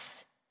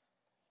that's,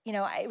 you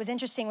know, it was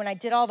interesting when I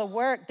did all the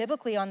work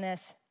biblically on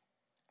this,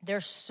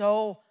 there's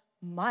so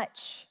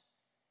much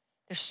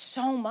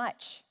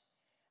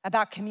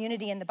about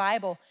community in the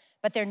Bible,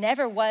 but there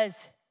never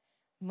was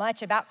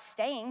much about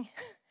staying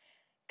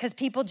because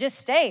people just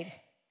stayed.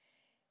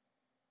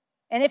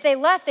 And if they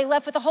left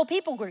with a whole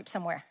people group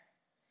somewhere.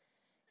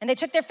 And they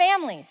took their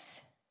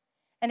families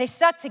and they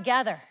stuck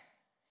together.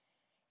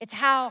 It's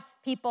how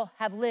people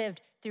have lived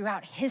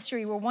throughout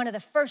history. We're one of the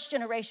first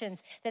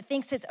generations that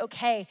thinks it's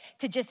okay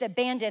to just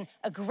abandon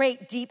a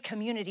great, deep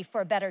community for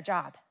a better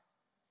job.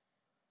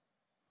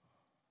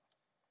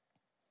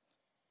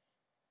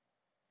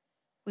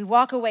 We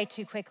walk away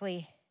too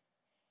quickly.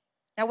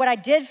 Now, what I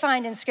did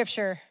find in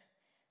Scripture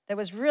that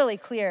was really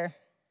clear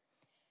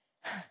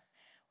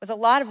was a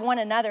lot of one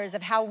another's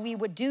of how we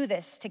would do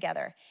this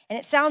together. And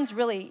it sounds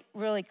really,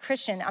 really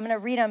Christian. I'm going to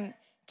read them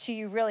to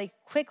you really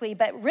quickly,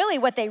 but really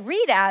what they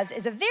read as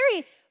is a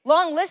very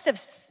long list of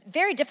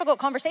very difficult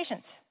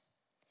conversations.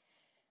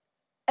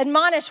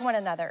 Admonish one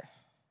another.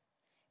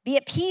 Be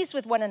at peace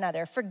with one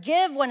another.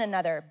 Forgive one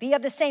another. Be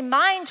of the same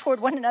mind toward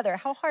one another.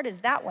 How hard is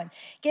that one?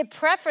 Give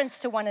preference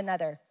to one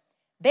another.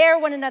 Bear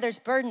one another's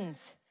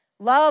burdens.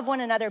 Love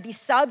one another. Be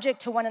subject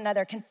to one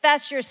another.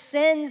 Confess your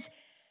sins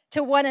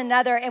to one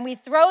another. And we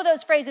throw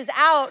those phrases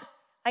out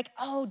like,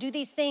 oh, do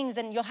these things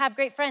and you'll have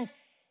great friends.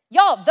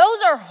 Y'all,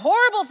 those are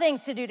horrible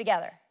things to do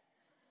together.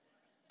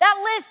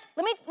 That list,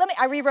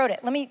 I rewrote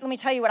it. Let me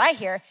tell you what I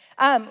hear.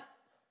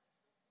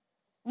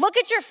 Look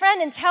at your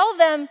friend and tell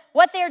them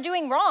what they're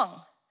doing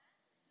wrong.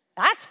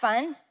 That's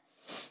fun.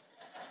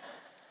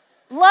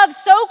 Love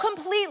so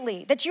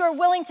completely that you are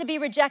willing to be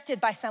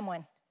rejected by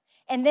someone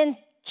and then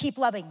keep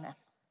loving them.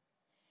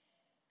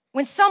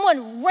 When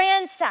someone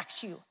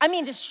ransacks you,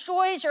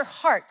 destroys your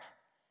heart,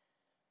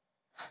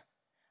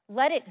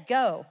 let it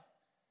go.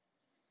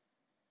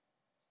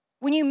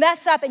 When you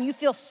mess up and you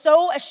feel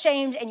so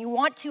ashamed and you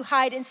want to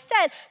hide,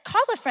 instead,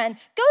 call a friend,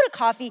 go to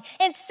coffee,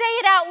 and say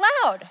it out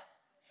loud.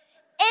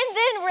 And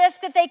then risk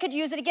that they could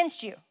use it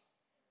against you.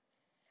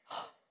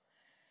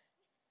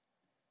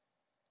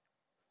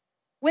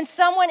 When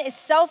someone is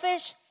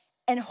selfish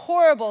and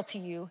horrible to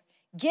you,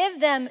 give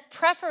them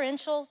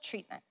preferential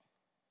treatment.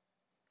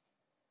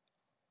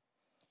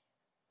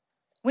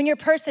 When your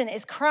person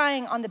is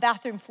crying on the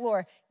bathroom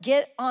floor,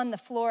 get on the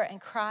floor and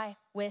cry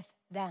with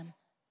them.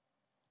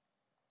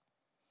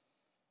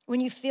 When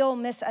you feel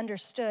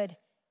misunderstood,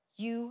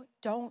 you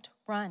don't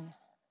run.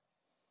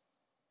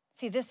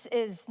 See, this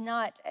is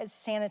not as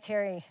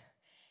sanitary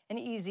and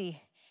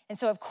easy. And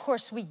so, of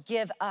course, we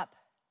give up.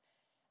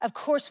 of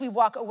course we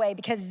walk away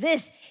because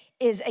this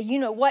is a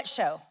you-know-what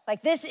show.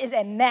 Like, this is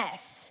a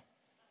mess.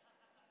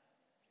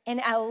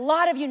 And a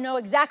lot of you know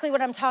exactly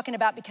what I'm talking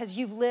about because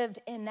you've lived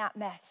in that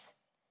mess.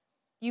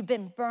 You've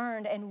been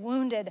burned and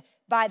wounded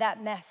by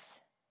that mess.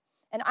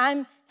 And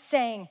I'm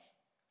saying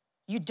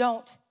you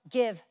don't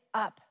give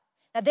up.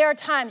 Now, there are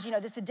times,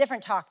 this is a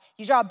different talk.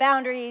 You draw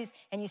boundaries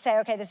and you say,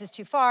 okay, this is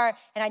too far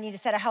and I need to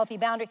set a healthy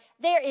boundary.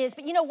 There is,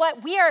 but you know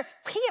what? We have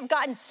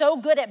gotten so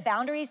good at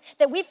boundaries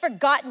that we've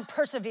forgotten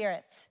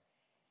perseverance.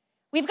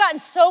 We've gotten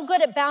so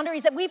good at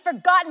boundaries that we've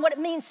forgotten what it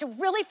means to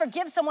really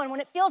forgive someone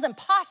when it feels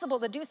impossible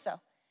to do so.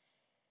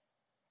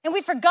 And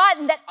we've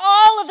forgotten that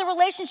all of the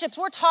relationships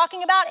we're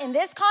talking about in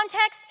this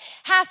context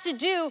has to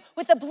do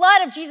with the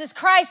blood of Jesus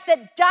Christ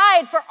that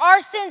died for our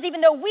sins, even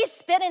though we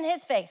spit in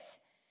his face.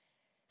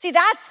 See,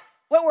 that's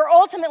what we're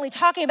ultimately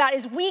talking about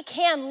is we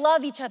can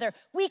love each other.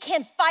 We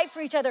can fight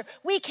for each other.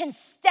 We can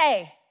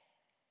stay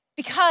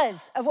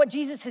because of what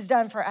Jesus has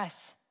done for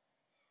us.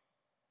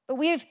 But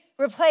we've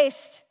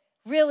replaced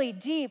really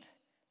deep,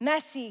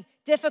 messy,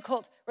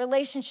 difficult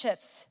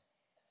relationships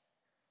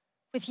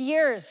with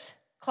years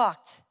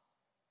clocked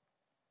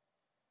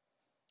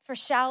for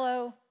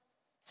shallow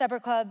supper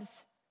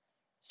clubs,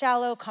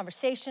 shallow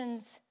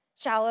conversations,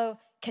 shallow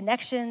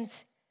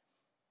connections.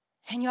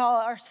 And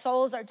y'all, our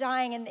souls are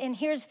dying. And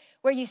here's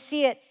where you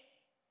see it.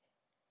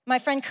 My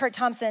friend Kurt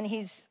Thompson,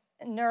 he's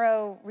a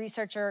neuro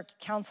researcher,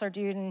 counselor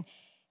dude,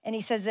 and he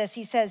says this.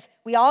 He says,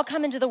 we all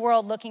come into the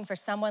world looking for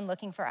someone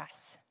looking for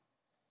us.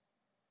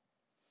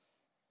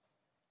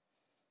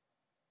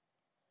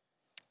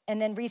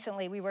 And then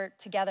recently we were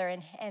together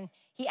and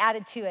he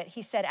added to it.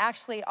 He said,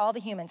 actually, all the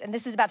humans, and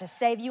this is about to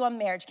save you on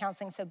marriage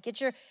counseling, so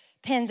get your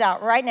pens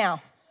out right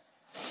now.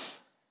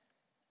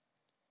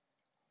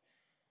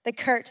 But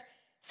Kurt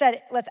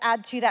said, let's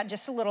add to that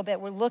just a little bit.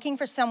 We're looking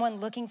for someone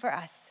looking for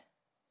us.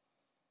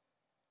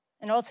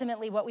 And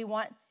ultimately what we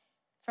want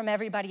from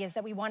everybody is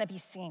that we want to be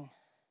seen.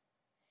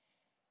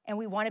 And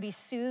we want to be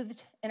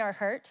soothed in our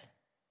hurt.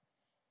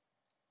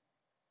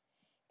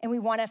 And we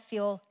want to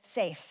feel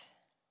safe.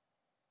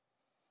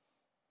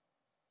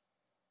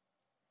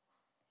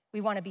 We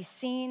want to be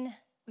seen,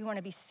 we want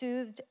to be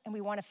soothed, and we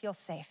want to feel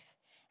safe.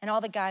 And all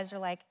the guys are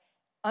like,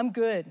 I'm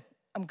good.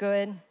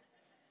 And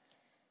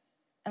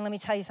let me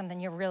tell you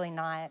something, you're really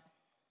not.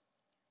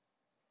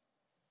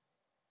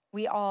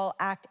 We all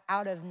act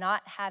out of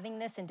not having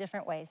this in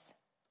different ways.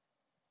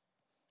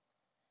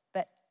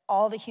 But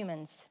all the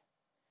humans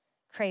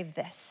crave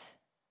this.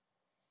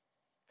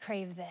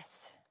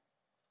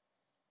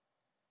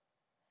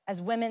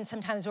 As women,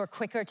 sometimes we're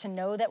quicker to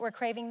know that we're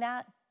craving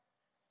that.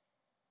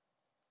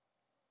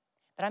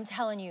 But I'm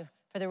telling you,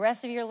 for the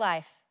rest of your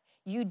life,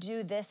 you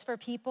do this for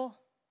people,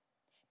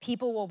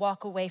 people will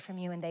walk away from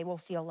you and they will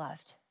feel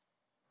loved.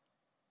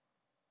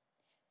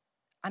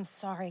 I'm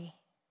sorry.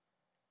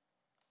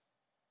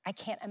 I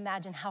can't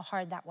imagine how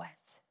hard that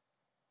was.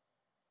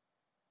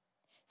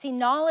 See,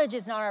 knowledge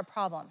is not our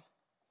problem.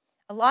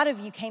 A lot of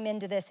you came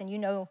into this and you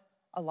know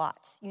a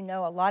lot. You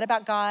know a lot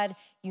about God.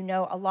 You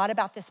know a lot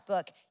about this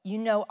book. You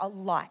know a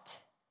lot.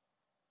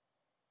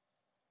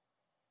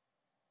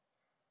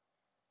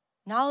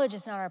 Knowledge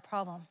is not our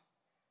problem.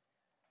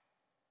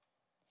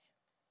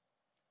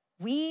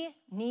 We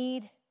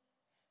need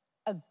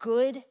a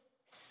good,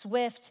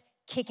 swift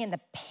kick in the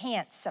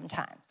pants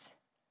sometimes.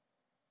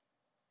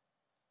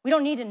 We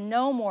don't need to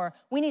know more.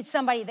 We need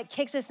somebody that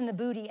kicks us in the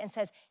booty and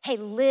says, hey,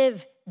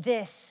 live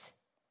this.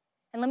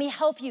 And let me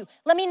help you.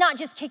 Let me not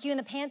just kick you in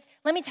the pants.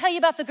 Let me tell you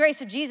about the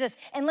grace of Jesus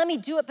and let me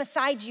do it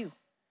beside you.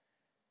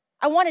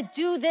 I want to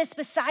do this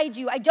beside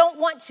you. I don't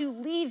want to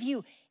leave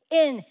you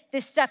in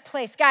this stuck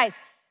place. Guys,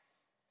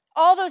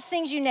 all those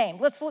things you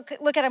named, let's look at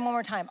them one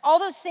more time. All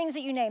those things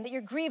that you named, that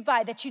you're grieved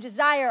by, that you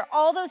desire,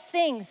 all those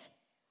things,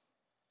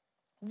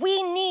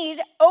 we need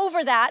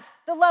over that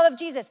the love of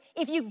Jesus.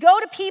 If you go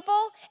to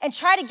people and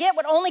try to get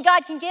what only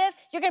God can give,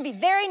 you're gonna be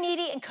very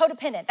needy and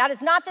codependent. That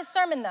is not this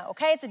sermon though,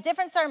 okay? It's a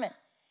different sermon.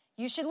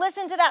 You should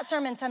listen to that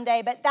sermon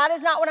someday, but that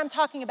is not what I'm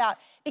talking about.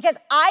 Because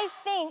I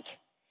think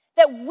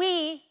that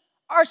we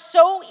are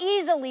so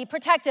easily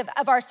protective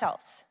of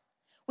ourselves.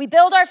 We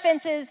build our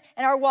fences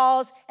and our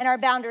walls and our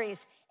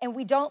boundaries, and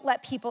we don't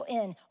let people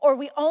in, or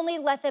we only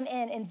let them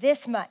in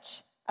this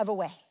much of a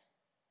way.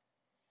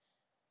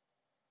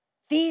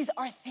 These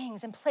are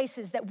things and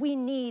places that we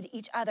need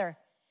each other.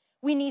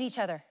 We need each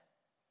other.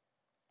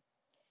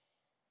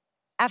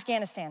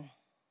 Afghanistan,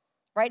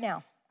 right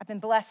now, I've been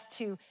blessed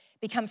to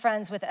become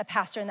friends with a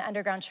pastor in the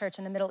underground church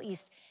in the Middle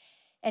East.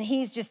 And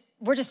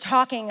we're just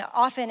talking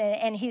often,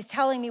 and he's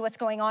telling me what's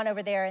going on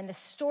over there, and the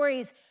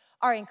stories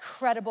are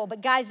incredible.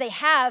 But guys, they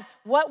have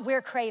what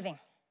we're craving.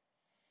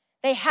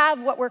 They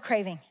have what we're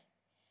craving.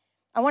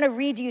 I want to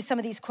read you some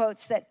of these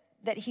quotes that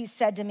he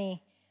said to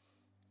me.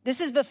 This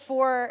is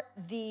before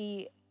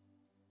the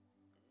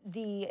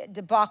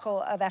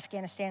debacle of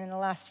Afghanistan in the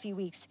last few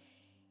weeks.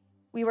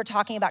 We were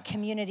talking about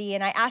community,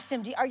 and I asked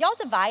him, are y'all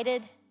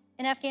divided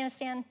in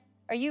Afghanistan?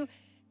 Are you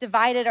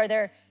divided? Are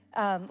there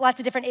lots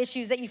of different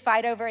issues that you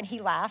fight over? And he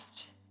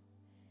laughed.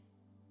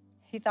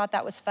 He thought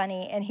that was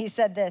funny, and he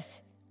said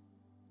this.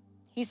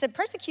 He said,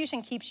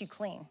 persecution keeps you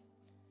clean.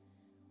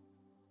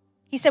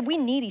 He said, we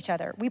need each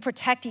other. We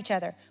protect each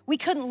other. We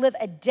couldn't live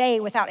a day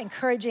without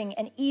encouraging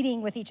and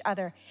eating with each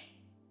other.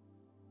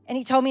 And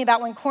he told me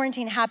about when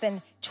quarantine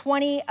happened,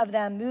 20 of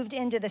them moved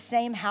into the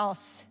same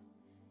house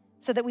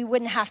so that we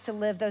wouldn't have to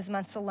live those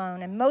months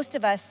alone. And most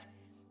of us,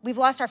 we've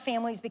lost our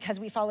families because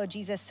we follow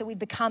Jesus, so we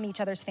become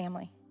each other's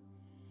family.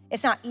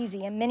 It's not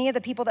easy. And many of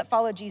the people that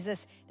follow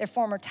Jesus, they're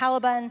former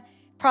Taliban,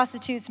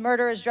 prostitutes,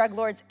 murderers, drug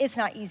lords. It's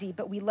not easy,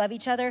 but we love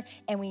each other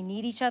and we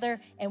need each other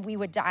and we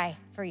would die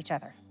for each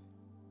other.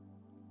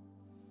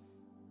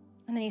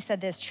 And then he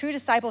said this, true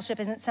discipleship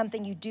isn't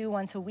something you do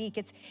once a week.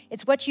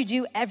 It's what you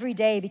do every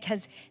day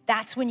because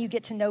that's when you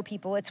get to know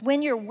people. It's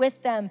when you're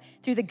with them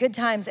through the good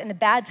times and the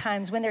bad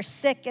times, when they're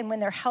sick and when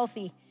they're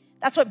healthy.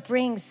 That's what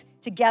brings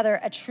together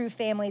a true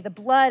family. The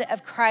blood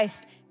of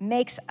Christ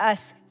makes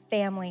us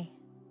family.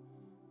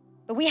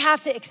 But we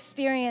have to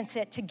experience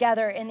it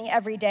together in the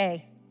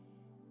everyday.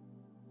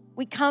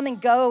 We come and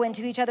go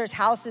into each other's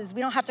houses.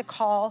 We don't have to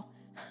call.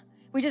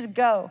 We just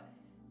go.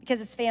 Because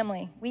it's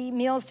family. We eat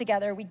meals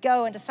together. We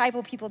go and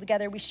disciple people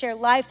together. We share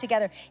life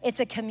together.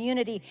 It's a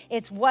community.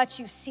 It's what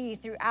you see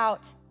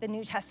throughout the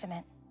New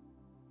Testament.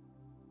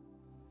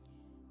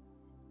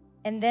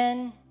 And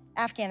then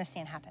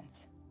Afghanistan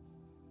happens.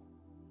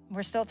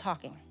 We're still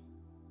talking.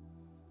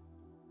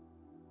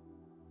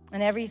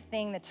 And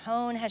everything, the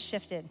tone has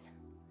shifted.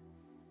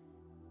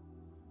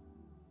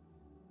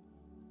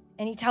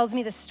 And he tells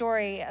me the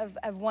story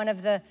of one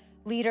of the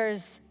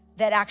leaders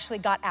that actually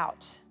got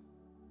out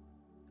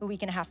a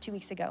week and a half, 2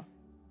 weeks ago.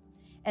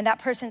 And that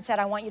person said,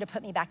 I want you to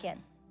put me back in.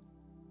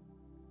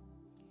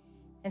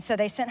 And so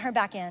they sent her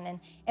back in.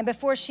 And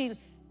before she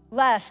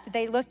left,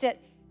 they looked at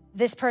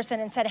this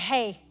person and said,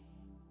 hey,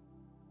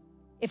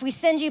 if we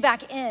send you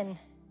back in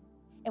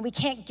and we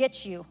can't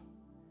get you,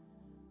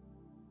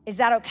 is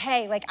that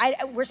okay? Like,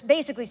 we're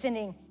basically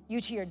sending you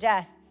to your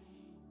death.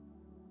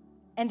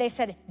 And they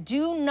said,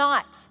 do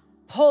not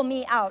pull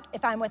me out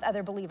if I'm with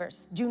other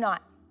believers. Do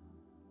not.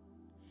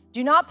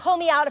 Do not pull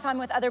me out if I'm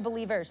with other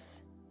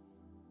believers.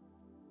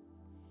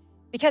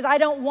 Because I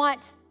don't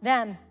want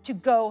them to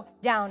go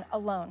down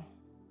alone.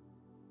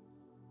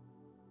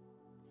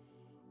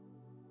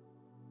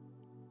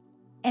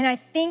 And I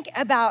think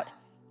about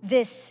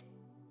this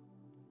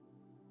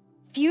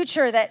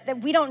future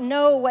that we don't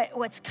know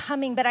what's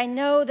coming, but I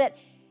know that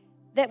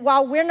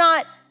while we're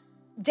not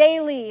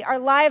daily, our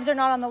lives are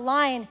not on the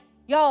line,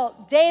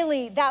 y'all,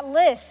 daily, that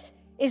list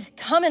is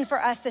coming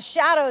for us. The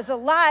shadows, the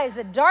lies,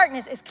 the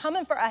darkness is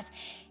coming for us.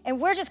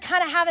 And we're just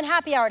kind of having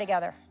happy hour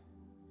together.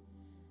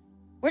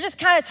 We're just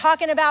kind of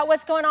talking about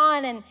what's going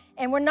on,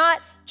 and we're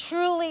not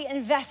truly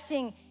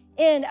investing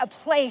in a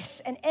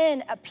place and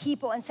in a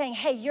people and saying,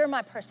 hey, you're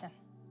my person.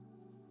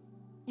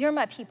 You're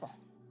my people.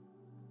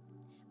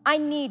 I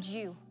need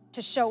you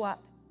to show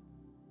up.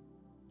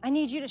 I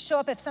need you to show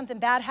up if something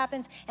bad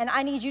happens, and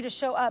I need you to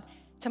show up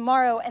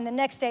tomorrow and the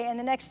next day and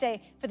the next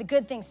day for the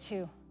good things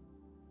too.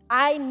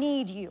 I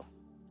need you.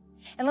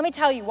 And let me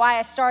tell you why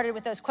I started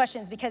with those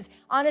questions, because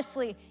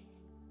honestly,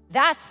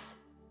 that's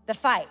the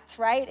fight,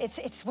 right?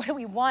 It's what do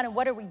we want and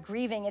what are we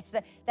grieving? It's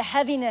the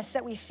heaviness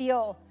that we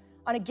feel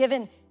on a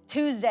given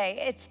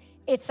Tuesday.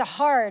 It's the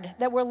hard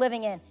that we're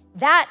living in.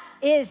 That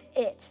is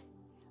it.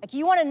 Like,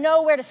 you want to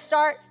know where to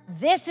start?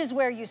 This is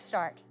where you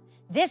start.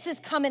 This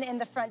is coming in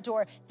the front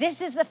door. This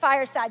is the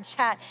fireside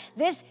chat.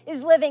 This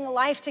is living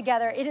life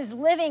together. It is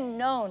living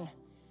known.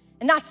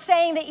 And not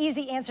saying the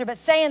easy answer, but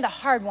saying the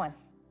hard one.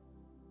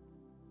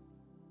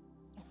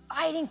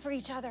 Fighting for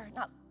each other,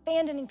 not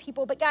abandoning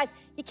people. But guys,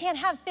 you can't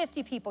have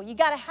 50 people. You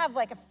got to have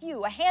like a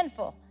few, a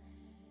handful.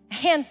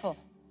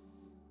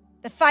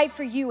 That fight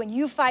for you and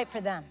you fight for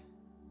them.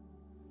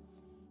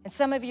 And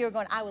some of you are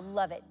going, I would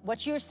love it.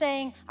 What you're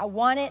saying, I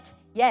want it.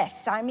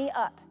 Yes, sign me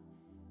up.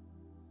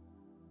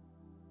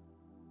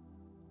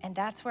 And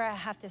that's where I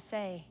have to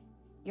say,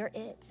 you're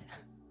it.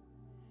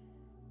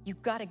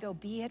 You've got to go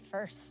be it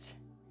first.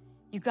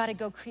 You've got to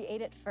go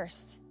create it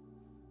first.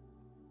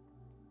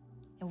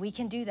 And we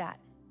can do that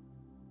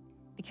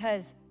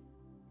because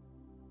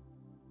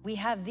we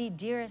have the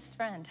dearest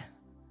friend.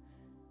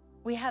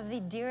 We have the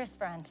dearest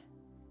friend,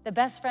 the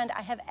best friend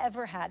I have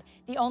ever had,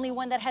 the only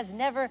one that has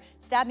never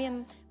stabbed me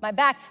in my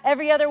back.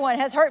 Every other one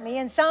has hurt me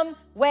in some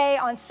way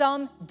on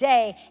some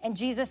day, and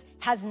Jesus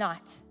has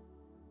not.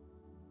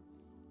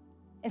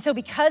 And so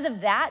because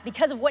of that,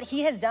 because of what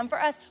he has done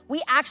for us,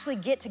 we actually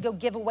get to go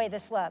give away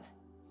this love.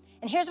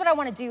 And here's what I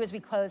want to do as we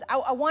close.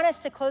 I want us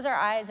to close our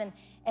eyes,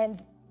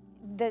 and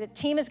the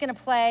team is going to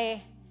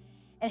play.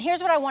 And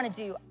here's what I want to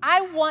do.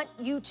 I want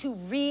you to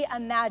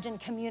reimagine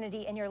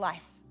community in your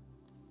life.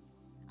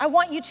 I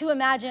want you to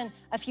imagine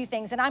a few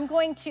things, and we're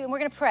going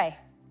to pray,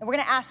 and we're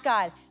going to ask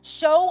God,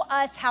 show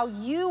us how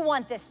you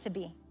want this to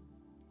be.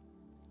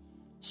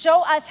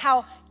 Show us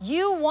how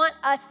you want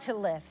us to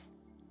live.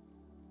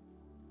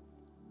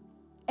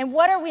 And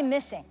what are we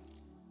missing?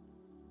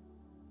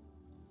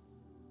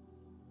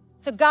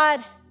 So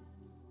God,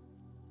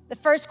 the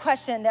first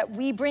question that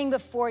we bring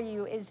before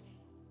you is,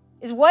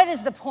 is what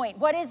is the point?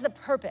 What is the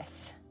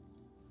purpose?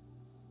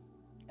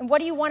 And what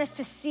do you want us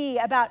to see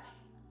about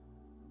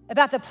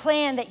the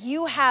plan that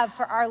you have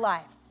for our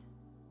lives?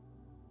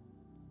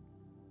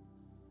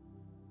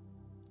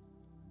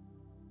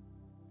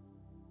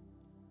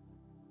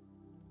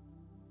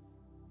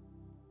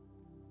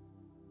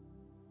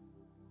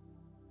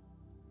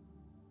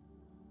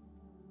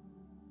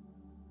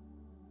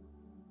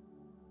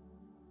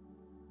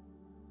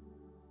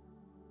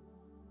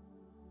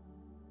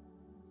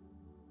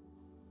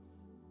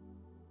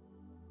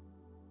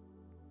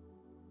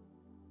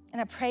 And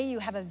I pray you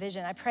have a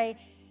vision. I pray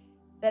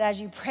that as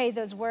you pray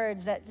those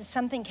words, that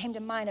something came to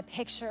mind, a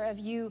picture of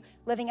you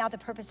living out the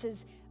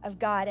purposes of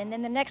God. And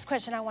then the next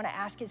question I want to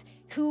ask is,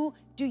 who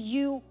do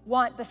you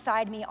want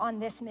beside me on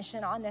this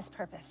mission, on this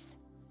purpose?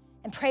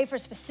 And pray for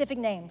specific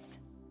names.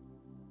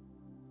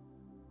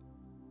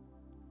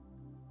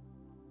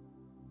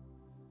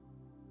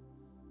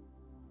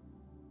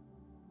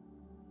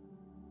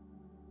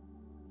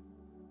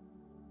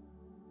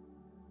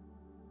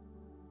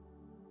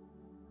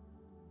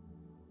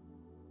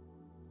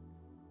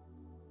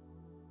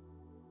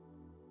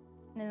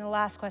 And then the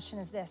last question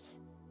is this: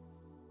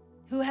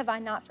 who have I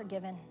not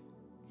forgiven?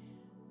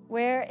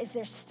 Where is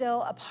there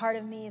still a part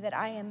of me that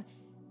I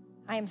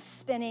am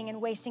spinning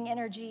and wasting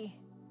energy,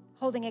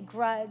 holding a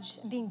grudge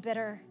and being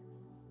bitter?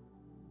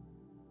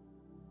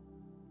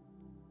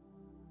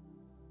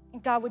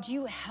 And God, would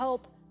you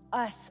help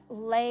us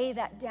lay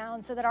that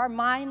down so that our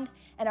mind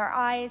and our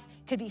eyes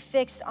could be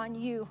fixed on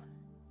you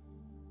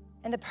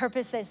and the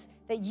purposes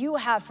that you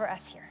have for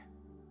us here?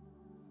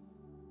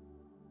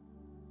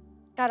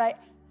 God, I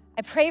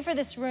pray for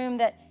this room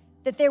that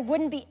there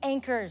wouldn't be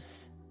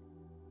anchors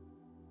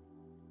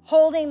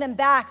holding them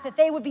back, that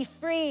they would be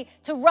free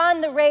to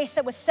run the race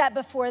that was set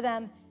before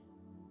them,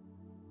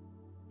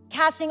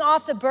 casting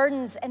off the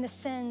burdens and the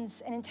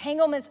sins and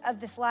entanglements of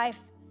this life,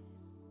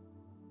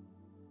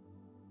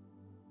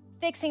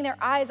 fixing their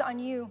eyes on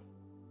you,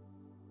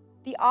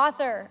 the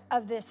author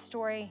of this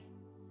story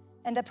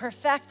and the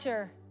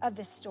perfecter of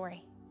this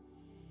story.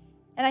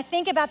 And I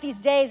think about these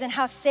days and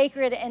how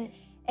sacred and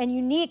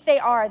unique they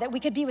are, that we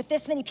could be with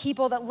this many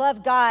people that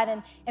love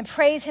God and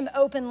praise him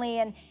openly,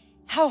 and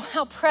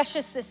how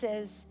precious this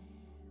is.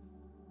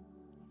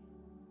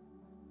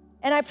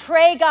 And I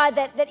pray, God,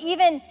 that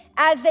even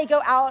as they go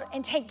out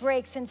and take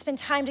breaks and spend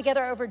time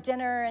together over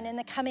dinner and in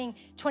the coming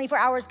 24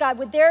 hours, God,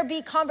 would there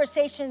be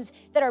conversations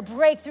that are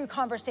breakthrough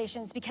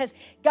conversations? Because,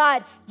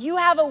 God, you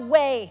have a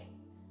way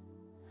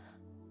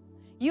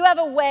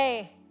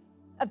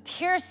of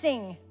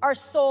piercing our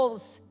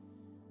souls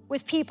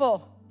with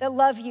people that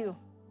love you,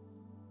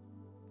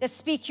 that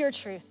speak your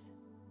truth,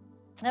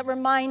 that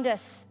remind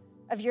us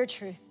of your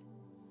truth.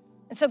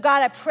 And so,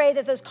 God, I pray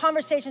that those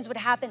conversations would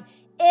happen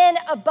in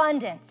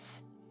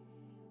abundance.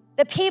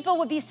 The people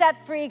would be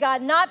set free,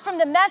 God, not from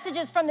the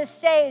messages from the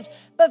stage,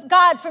 but,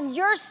 God, from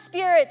your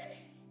spirit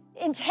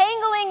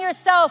entangling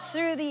yourself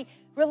through the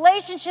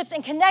relationships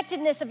and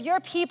connectedness of your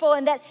people,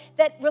 and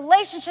that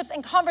relationships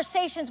and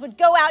conversations would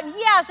go out. And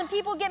yeah, some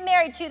people get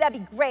married too. That'd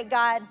be great,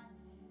 God.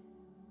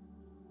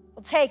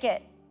 We'll take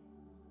it.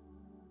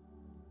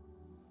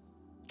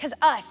 Because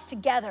us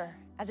together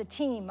as a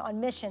team on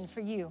mission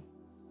for you,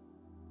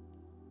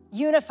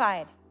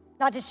 unified,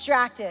 not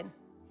distracted,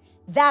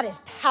 that is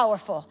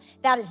powerful.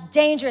 That is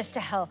dangerous to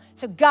hell.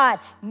 So God,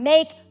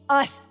 make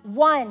us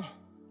one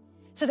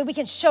so that we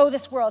can show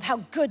this world how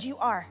good you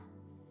are,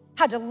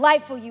 how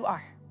delightful you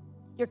are.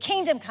 Your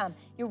kingdom come,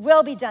 your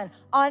will be done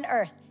on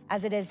earth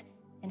as it is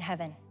in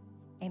heaven.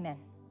 Amen.